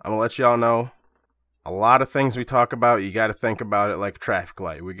 I'm going to let y'all know a lot of things we talk about, you got to think about it like a traffic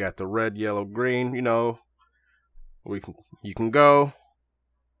light. We got the red, yellow, green, you can go,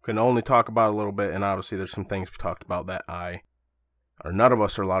 can only talk about a little bit, and obviously there's some things we talked about that I or none of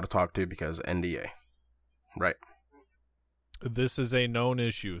us are allowed to talk to because NDA. Right. This is a known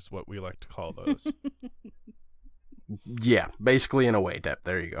issue, is what we like to call those. Yeah, basically in a way, Depp.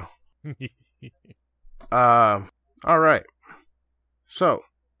 There you go. All right. So,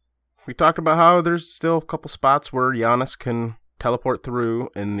 we talked about how there's still a couple spots where Giannis can teleport through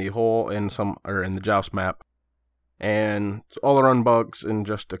in the in the Joust map, and all-around bugs and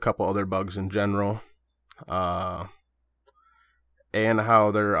just a couple other bugs in general, and how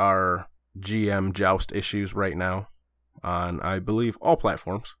there are GM Joust issues right now on, I believe, all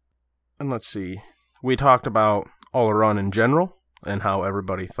platforms. And let's see, we talked about all-around in general and how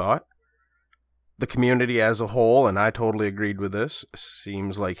everybody thought. The community as a whole, and I totally agreed with this,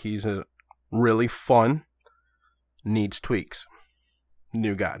 seems like he's a really fun, needs tweaks.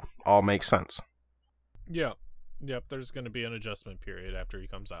 New God. All makes sense. Yeah. Yep, there's going to be an adjustment period after he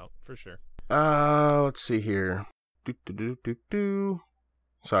comes out, for sure. Let's see here.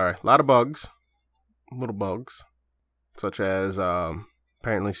 Sorry, a lot of bugs. Little bugs. Such as,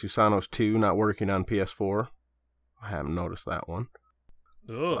 apparently Susanos 2 not working on PS4. I haven't noticed that one.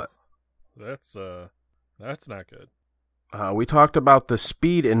 Ugh. That's not good. We talked about the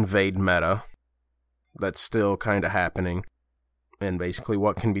speed invade meta. That's still kind of happening. And basically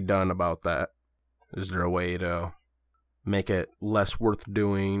what can be done about that. Is there a way to make it less worth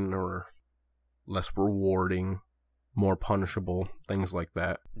doing or less rewarding, more punishable, things like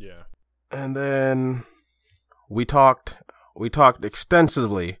that? Yeah. And then we talked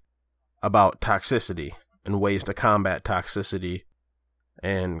extensively about toxicity and ways to combat toxicity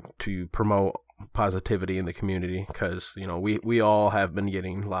and to promote positivity in the community, because, you know, we all have been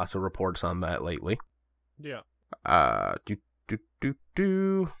getting lots of reports on that lately. Yeah.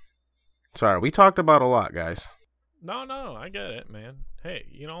 Sorry, we talked about a lot, guys. No, I get it, man. Hey,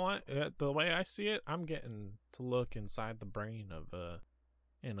 you know what? The way I see it, I'm getting to look inside the brain of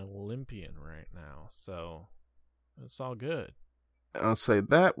an Olympian right now, so it's all good. I'll say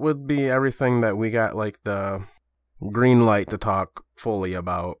that would be everything that we got, like, the green light to talk fully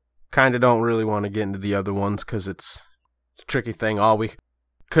about. Kind of don't really want to get into the other ones because it's a tricky thing.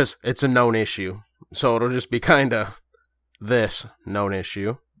 Because it's a known issue, so it'll just be kind of this known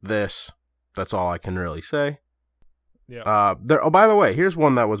issue. That's all I can really say. Yeah. By the way, here's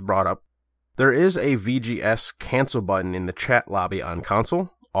one that was brought up. There is a VGS cancel button in the chat lobby on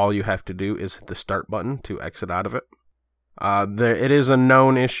console. All you have to do is hit the start button to exit out of it. It is a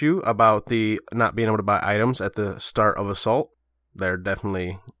known issue about the not being able to buy items at the start of Assault. They're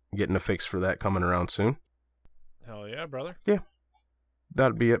definitely getting a fix for that coming around soon. Hell yeah, brother. Yeah.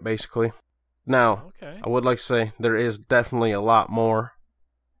 That'd be it, basically. Now, okay. I would like to say there is definitely a lot more.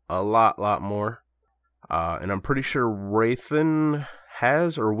 A lot more. And I'm pretty sure Wraithen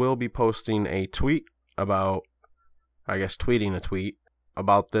has or will be posting a tweet about, tweeting a tweet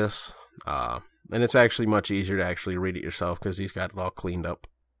about this. And it's actually much easier to actually read it yourself because he's got it all cleaned up.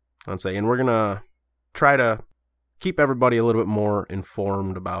 And we're going to try to keep everybody a little bit more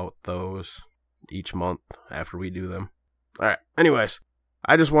informed about those each month after we do them. All right. Anyways,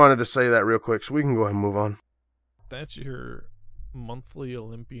 I just wanted to say that real quick so we can go ahead and move on. That's your monthly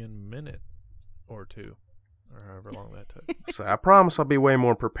Olympian minute or two, or however long that took. So I promise I'll be way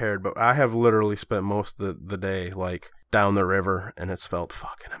more prepared, but I have literally spent most of the day, like, down the river, and it's felt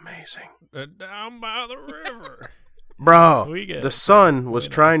fucking amazing. Down by the river. Bro, the it. sun was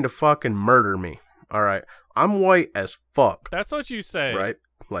trying to fucking murder me. All right. I'm white as fuck. That's what you say. Right?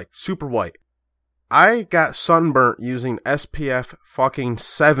 Like, super white. I got sunburnt using SPF fucking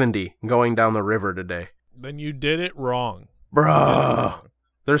 70 going down the river today. Then you did it wrong. Bruh.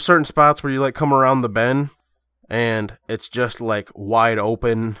 There's certain spots where you, like, come around the bend, and it's just, like, wide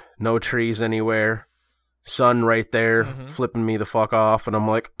open, no trees anywhere. Sun right there, flipping me the fuck off, and I'm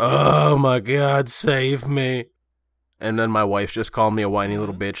like, oh my God, save me. And then my wife just called me a whiny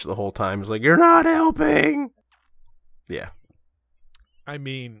little bitch the whole time. It's like, you're not helping. Yeah. I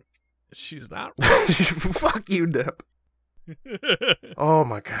mean, she's not. Fuck you, Depp. Oh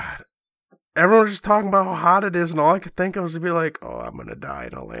my God. Everyone was just talking about how hot it is, and all I could think of was to be like, oh, I'm going to die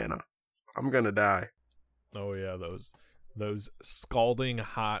in Atlanta. I'm going to die. Oh yeah, those scalding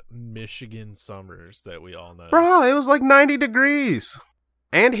hot Michigan summers that we all know. Bro, it was like 90 degrees.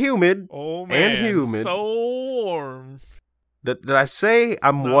 And humid. Oh man, and humid. So warm. Did I say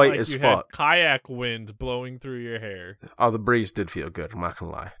I'm white as fuck? Had kayak wind blowing through your hair. Oh, the breeze did feel good. I'm not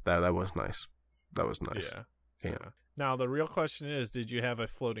gonna lie. That was nice. That was nice. Yeah. Now the real question is, did you have a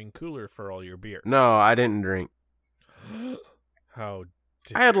floating cooler for all your beer? No, I didn't drink. How?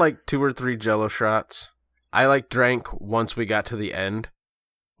 I had like 2 or 3 Jello shots. I drank once we got to the end,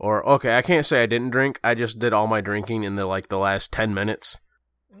 Or, okay, I can't say I didn't drink. I just did all my drinking in the last 10 minutes.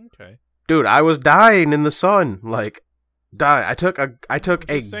 Okay. Dude, I was dying in the sun. I took a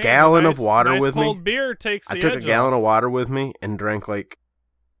gallon of water with me. Cold beer takes the I took a edge gallon off. of water with me and drank a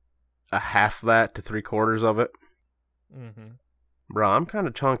half that to 3/4 of it. Mm-hmm. Bro, I'm kind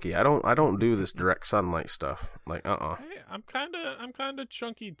of chunky. I don't do this direct sunlight stuff. Hey, I'm kind of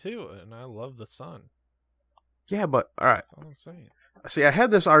chunky too, and I love the sun. Yeah, but all right. That's all I'm saying. See, I had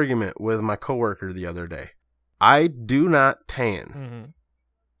this argument with my coworker the other day. I do not tan. Mm-hmm.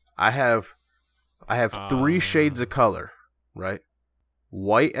 I have 3 shades of color, right?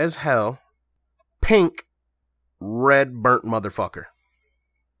 White as hell, pink, red burnt motherfucker.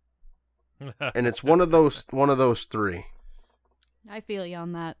 And it's one of those 3. I feel you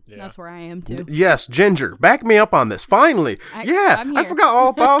on that. Yeah. That's where I am too. Yes, Ginger, back me up on this. Finally. I'm I here. forgot all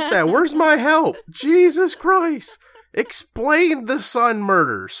about that. Where's my help? Jesus Christ. Explain the sun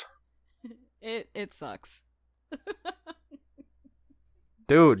murders. It sucks.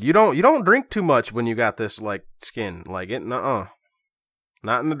 Dude, you don't drink too much when you got this skin. Not in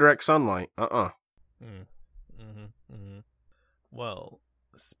the direct sunlight. Well,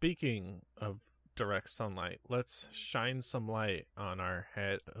 speaking of direct sunlight, let's shine some light on our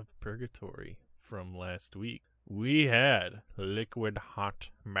head of purgatory from last week. We had Liquid Hot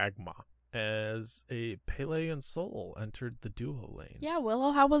Magma as a Pele and Soul entered the duo lane. Yeah,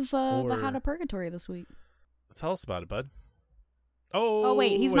 Willow, how was the Or- Hat of Purgatory this week? Tell us about it, bud. Oh,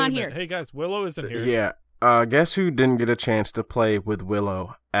 wait, he's a not minute. here. Hey guys, Willow isn't here. Yeah. Guess who didn't get a chance to play with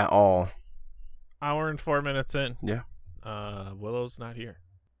Willow at all? Hour and 4 minutes in. Yeah. Willow's not here.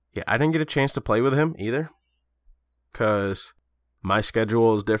 Yeah, I didn't get a chance to play with him either. Because my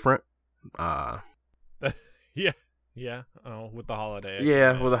schedule is different. Yeah. Oh, with the holiday.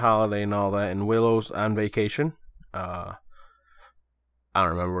 Yeah, with a holiday and all that. And Willow's on vacation. I don't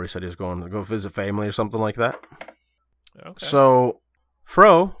remember where he said he was going to go visit family or something like that. Okay. So,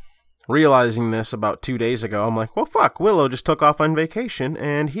 Fro, realizing this about 2 days ago, I'm like, well, fuck, Willow just took off on vacation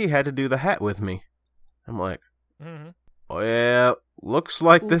and he had to do the hat with me. I'm like, Mm-hmm. well, looks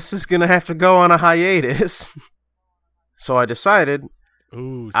like this is going to have to go on a hiatus. So I decided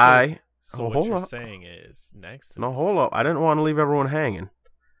Ooh, so what hold you're up. saying is next. No, hold up. I didn't want to leave everyone hanging.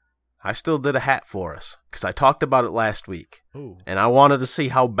 I still did a hat for us because I talked about it last week. Ooh. And I wanted to see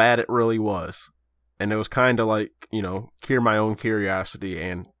how bad it really was. And it was kind of cure my own curiosity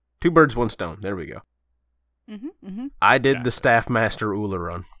and 2 birds, 1 stone. There we go. I did the Staff Master Ola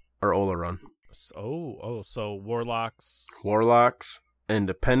run. So Warlocks. Warlocks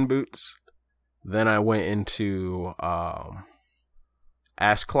into Pen Boots. Then I went into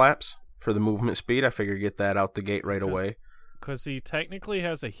Ass Claps for the movement speed. I figured get that out the gate right away. Because he technically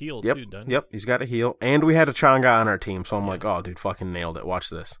has a heal Yep, too, doesn't he? Yep, he's got a heal. And we had a Chang'e on our team, so I'm like, oh, dude, fucking nailed it. Watch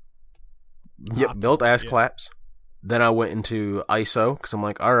this. Yep, built Ass Claps. Then I went into ISO, because I'm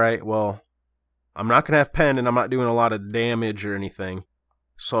like, all right, well, I'm not going to have Pen, and I'm not doing a lot of damage or anything.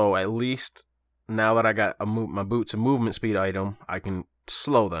 So at least, now that I got my boots a movement speed item, I can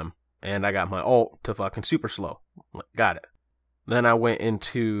slow them. And I got my ult to fucking super slow. Got it. Then I went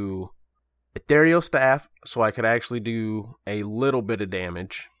into Ethereal Staff, so I could actually do a little bit of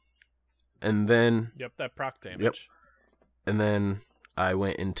damage. And then... Yep, that proc damage. Yep. And then I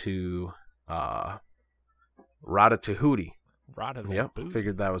went into Rod of Tahuti. Rod of the Yep, boot.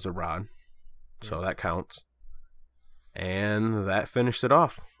 figured that was a rod. So that counts. And that finished it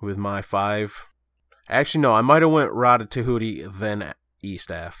off with my 5. Actually, no, I might have went Rod of Tahuti, then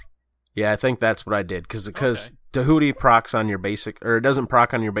E-Staff. Yeah, I think that's what I did. Because Tahuti procs on your basic, or it doesn't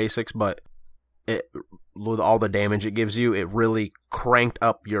proc on your basics, but it with all the damage it gives you, it really cranked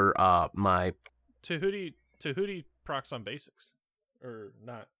up your my... Tahuti procs on basics. Or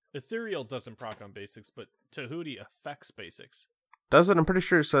not. Ethereal doesn't proc on basics, but Tahuti affects basics. Does it? I'm pretty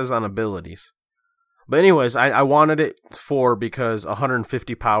sure it says on abilities. But anyways, I wanted it because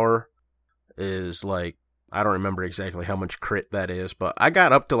 150 power is I don't remember exactly how much crit that is, but I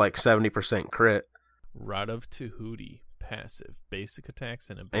got up to 70% crit. Rod of Tahuti, passive, basic attacks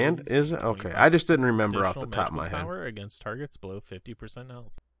and abilities. And is it? Okay, I just didn't remember off the top of my head. Power against targets below 50%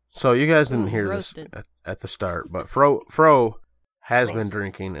 health. So you guys didn't Ooh, hear roasted. this at the start, but Fro has been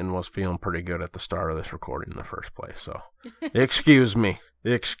drinking and was feeling pretty good at the start of this recording in the first place, so excuse me.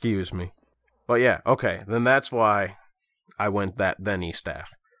 But yeah, okay, then that's why I went then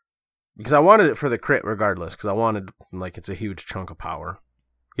E-Staff. Because I wanted it for the crit regardless, because I wanted, it's a huge chunk of power.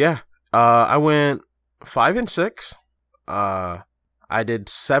 Yeah, I went 5 and 6. I did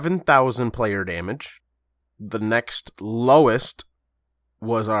 7,000 player damage. The next lowest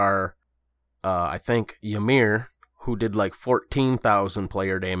was our, I think, Ymir, who did like 14,000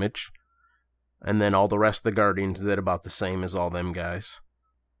 player damage. And then all the rest of the Guardians did about the same as all them guys.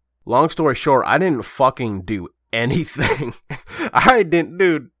 Long story short, I didn't fucking do anything.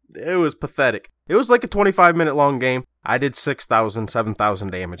 Dude, it was pathetic. It was like a 25-minute long game. I did 6,000,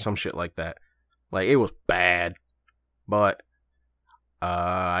 7,000 damage, some shit like that. Like, it was bad. But,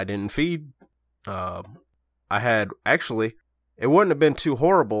 I didn't feed. It wouldn't have been too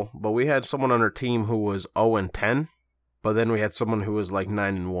horrible, but we had someone on our team who was 0-10. But then we had someone who was like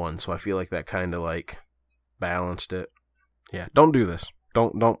 9-1, so I feel like that kind of like balanced it. Yeah, don't do this.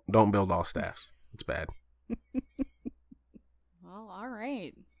 Don't build all staffs. It's bad. Well, all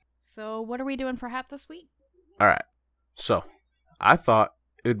right. So what are we doing for hat this week? All right. So I thought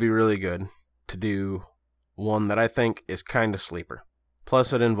it would be really good to do one that I think is kind of sleeper.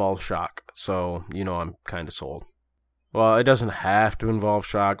 Plus it involves shock, so I'm kind of sold. Well, it doesn't have to involve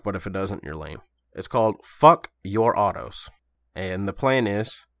shock, but if it doesn't, you're lame. It's called Fuck Your Autos. And the plan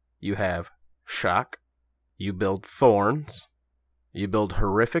is, you have shock, you build thorns, you build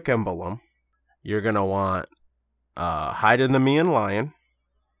horrific emblem, you're going to want Hide in the Neon Lion,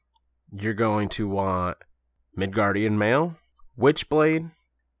 you're going to want Midgardian Mail, Witchblade,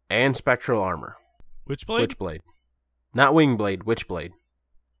 and Spectral Armor. Witchblade? Witchblade. Not Wingblade, Witchblade.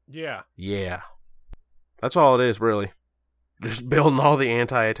 Yeah. Yeah. That's all it is, really. Just building all the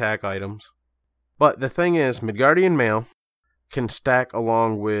anti-attack items. But the thing is, Midgardian Mail can stack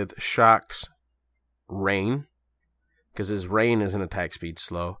along with Shock's Rain, because his Rain is an attack speed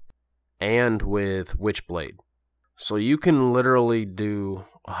slow, and with Witchblade. So you can literally do,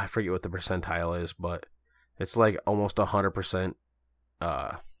 I forget what the percentile is, but it's like almost 100%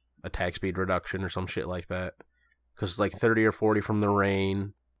 attack speed reduction or some shit like that. Because it's like 30 or 40 from the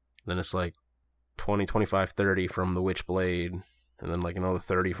Rain, then it's like 20, 25, 30 from the Witchblade, and then like another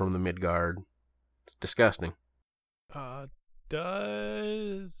 30 from the Midgard. It's disgusting.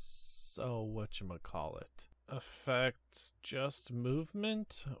 Does whatchamacallit affect just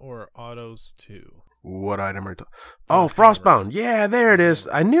movement or autos too? What item are you talking? Oh, Frostbound. Yeah, there it is.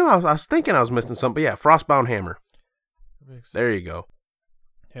 I was thinking I was missing something, but yeah, Frostbound Hammer. There you go.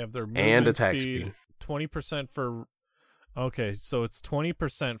 Have their movement and attack speed. 20% for. Okay, so it's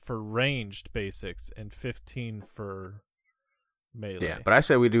 20% for ranged basics and 15 for melee. Yeah, but I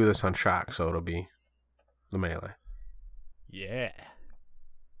say we do this on shock, so it'll be the melee. Yeah.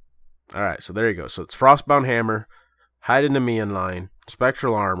 All right, so there you go. So it's Frostbound Hammer, Hide in the Neon Lion,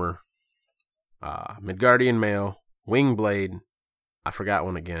 Spectral Armor, Midgardian Mail, Wingblade. I forgot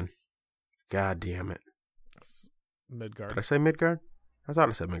one again. God damn it. Midgard. Did I say Midgard? I thought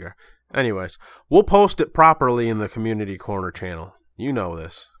I said Midgard. Anyways, we'll post it properly in the Community Corner channel. You know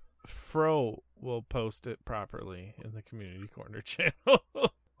this. Fro will post it properly in the Community Corner channel.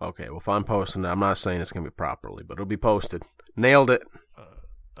 Okay, well, if I'm posting it, I'm not saying it's going to be properly, but it'll be posted. Nailed it.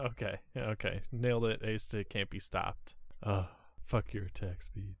 Okay. Nailed it. Ace, it can't be stopped. Fuck your attack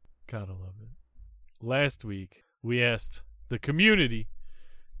speed. Gotta love it. Last week, we asked the community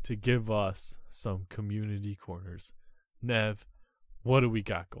to give us some community corners. Nev, what do we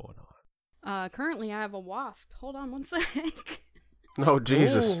got going on? Currently I have a wasp. Hold on one sec. Oh,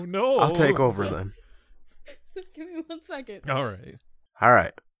 Jesus. Oh, no. I'll take over then. Give me 1 second. All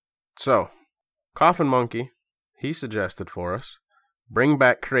right. So, Coffin Monkey, he suggested for us, bring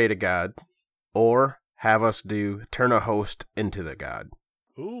back Create a God, or have us do Turn a Host into the God.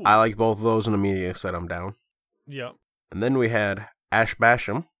 Ooh. I like both of those and immediately said I'm down. Yep. And then we had Ash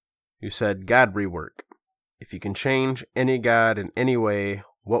Basham, who said God rework. If you can change any god in any way,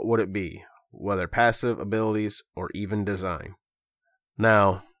 what would it be? Whether passive, abilities, or even design.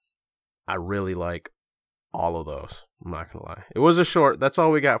 Now, I really like all of those. I'm not going to lie. It was a short, that's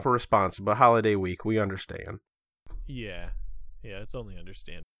all we got for response, but holiday week, we understand. Yeah, it's only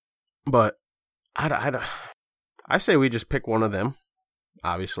understand. But, I say we just pick one of them,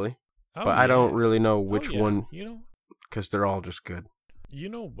 obviously. Oh, but yeah. I don't really know which one, You know, because they're all just good. You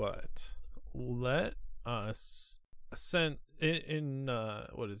know what? Let us send in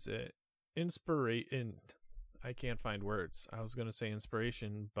what is it? Inspiration. I can't find words. I was gonna say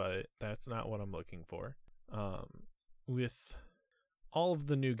inspiration, but that's not what I'm looking for. With all of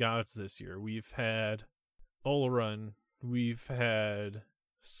the new gods this year, we've had Olorun, we've had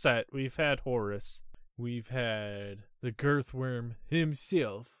Set, we've had Horus, we've had the Girthworm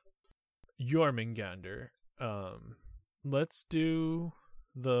himself, Jormungandr. Let's do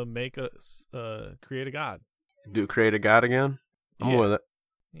the create a god. Do Create a God again? I'm with it.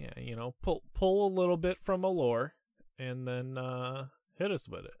 Yeah, pull a little bit from a lore and then hit us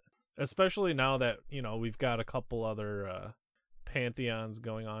with it. Especially now that, we've got a couple other pantheons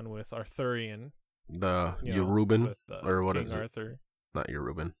going on with Arthurian The you know, Yoruban, with, or what King is it? Arthur. Not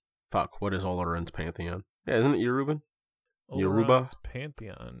Yoruban. Fuck, what is Oloron's pantheon? Yeah, isn't it Yoruban? Yoruba? Oloron's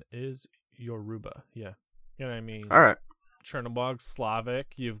pantheon is Yoruba. Yeah. You know what I mean? All right. Chernobog, Slavic.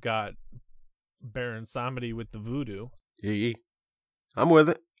 You've got Baron Samedi with the voodoo. Yeah. I'm with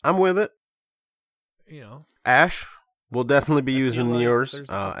it. You know. Ash, we'll definitely be I feel using like yours there's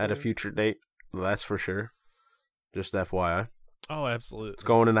at a couple- future date. That's for sure. Just FYI. Oh, absolutely. It's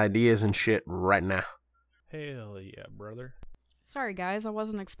going in ideas and shit right now. Hell yeah, brother. Sorry, guys, I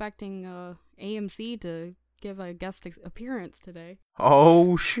wasn't expecting AMC to give a guest appearance today.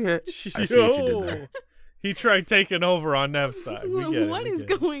 Oh, shit. I see what you did there. He tried taking over on Nev's side. We get it. What we is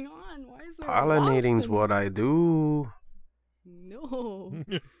get it. going on? Why is there a Pollinating's wasp in what I do. No.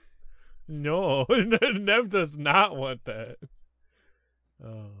 No, Nev does not want that.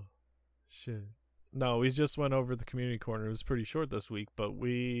 Oh, shit. No, we just went over the community corner. It was pretty short this week, but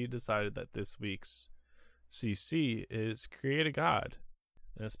we decided that this week's CC is Create a God.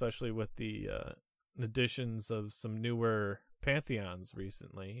 And especially with the additions of some newer pantheons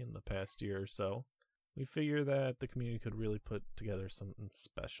recently in the past year or so, we figure that the community could really put together something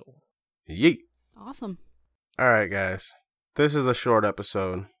special. Yeet. Awesome. All right, guys. This is a short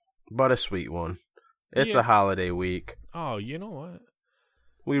episode, but a sweet one. It's Yeah. a holiday week. Oh, you know what?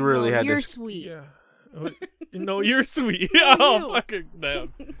 We really Well, had you're this. sweet. Yeah. No, you're sweet. Who Oh, knew? fucking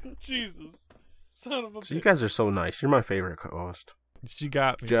damn. Jesus. Son of a So you bitch. guys are so nice. You're my favorite co-host. She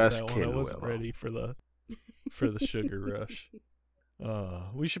got me Just with that one. I kidding, wasn't Willow. ready for the sugar rush.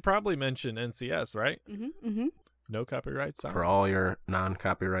 We should probably mention NCS, right? Mm-hmm. No copyright sounds. For all your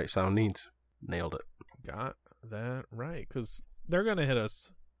non-copyright sound needs. Nailed it. Got that right, because they're gonna hit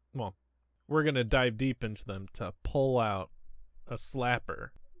us. Well, we're gonna dive deep into them to pull out a slapper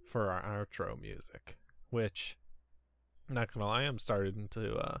for our outro music, which, not gonna lie, I'm starting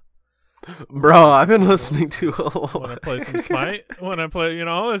to Bro, I've been listening to a lot. when I play some Smite. When I play,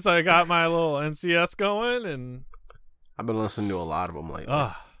 as I got my little NCS going, and I've been listening to a lot of them lately.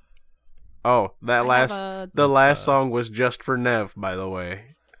 ah. Oh, the last That's, song was just for Nev, by the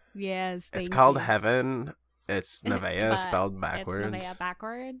way. Yes. It's thank called you. Heaven. It's Nevea But spelled backwards. It's Nevaeh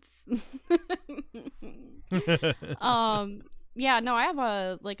backwards. Yeah, no, I have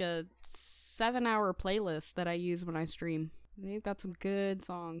a 7-hour playlist that I use when I stream. They've got some good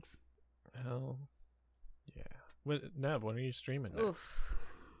songs. Hell, yeah. Nev, when are you streaming next? Oof.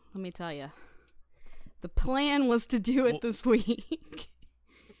 Let me tell you. The plan was to do it this week.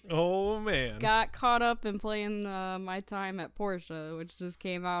 Oh man. Got caught up in playing My Time at Porsche, which just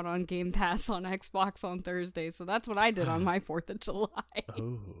came out on Game Pass on Xbox on Thursday. So that's what I did on my 4th of July.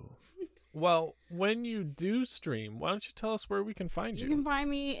 Oh. Well, when you do stream, why don't you tell us where we can find You you? can find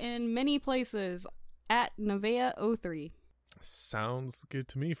me in many places at Nevaeh03. Sounds good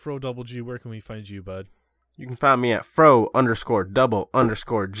to me. Fro Double G, where can we find you, bud? You can find me at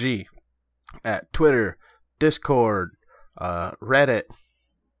Fro_double_G at Twitter, Discord, Reddit.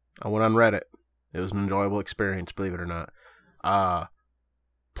 I went on Reddit. It was an enjoyable experience, believe it or not.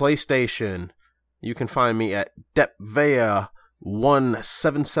 PlayStation. You can find me at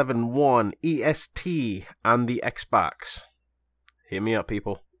Depvea1771EST on the Xbox. Hit me up,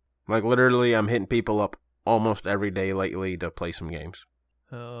 people. Like, literally, I'm hitting people up almost every day lately to play some games.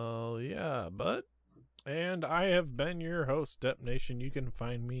 Hell yeah, bud. And I have been your host, Dep Nation. You can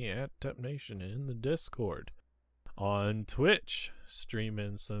find me at Dep Nation in the Discord. On Twitch,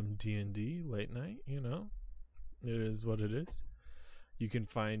 streaming some D&D late night, It is what it is. You can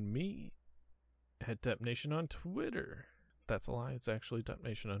find me at Dep Nation on Twitter. That's a lie. It's actually Dep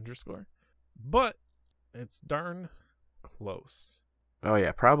Nation _. But it's darn close. Oh,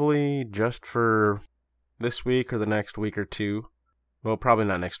 yeah, probably just for this week or the next week or two. Well, probably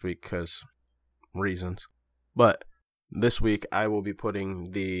not next week because reasons. But this week I will be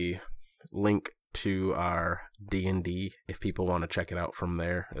putting the link to our D&D. If people want to check it out from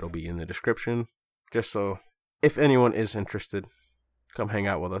there, it'll be in the description. Just so if anyone is interested, come hang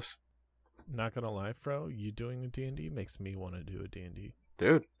out with us. Not gonna lie, Fro, you doing a D&D makes me want to do a D&D.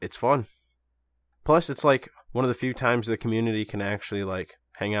 Dude, it's fun. Plus, it's like one of the few times the community can actually like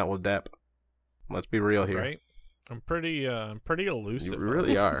hang out with Dep. Let's be real here. Right? I'm pretty elusive. You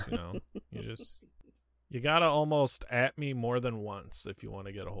really on are. this, you gotta almost at me more than once if you want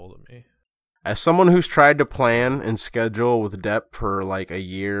to get a hold of me. As someone who's tried to plan and schedule with Dep for like a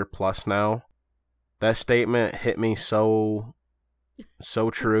year plus now, that statement hit me so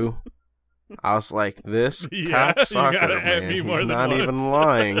true. I was like, this Yeah, you cocksucker, gotta at man, me more he's than not even once.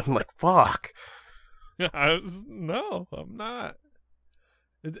 lying. I'm like, fuck. No, I'm not.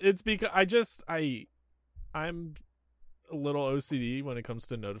 It's because I'm a little OCD when it comes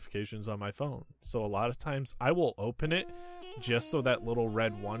to notifications on my phone. So a lot of times I will open it just so that little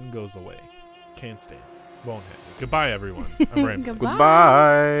red one goes away. Can't stand it. Won't happen. Goodbye, everyone. I'm rambling.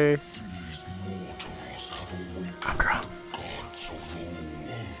 Goodbye. These mortals have awakened I'm drunk. gods of old.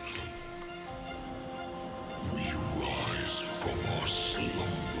 We rise from our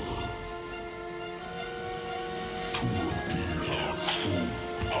slumber to reveal our true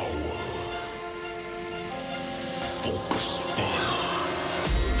power. Focus fire.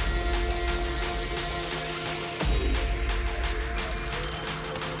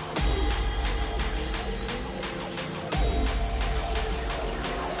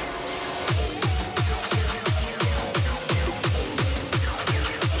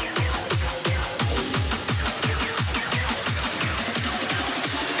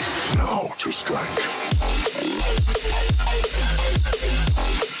 Now to strike.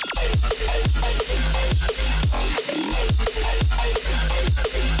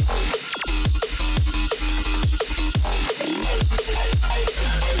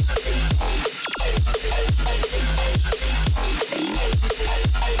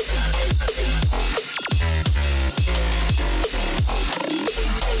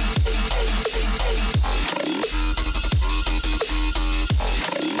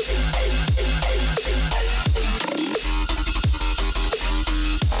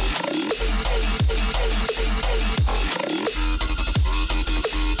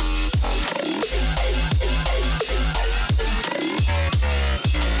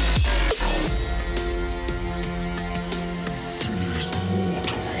 These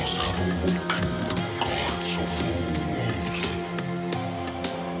mortals have awakened gods of old.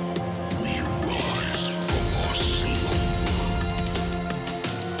 We rise from our slumber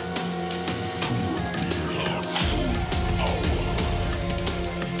to reveal our true power.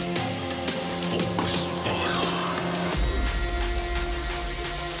 Focus fire.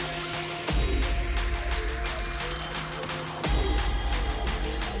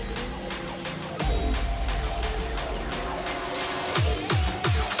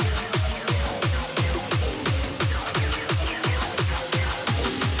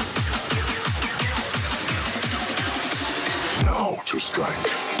 Now to strike.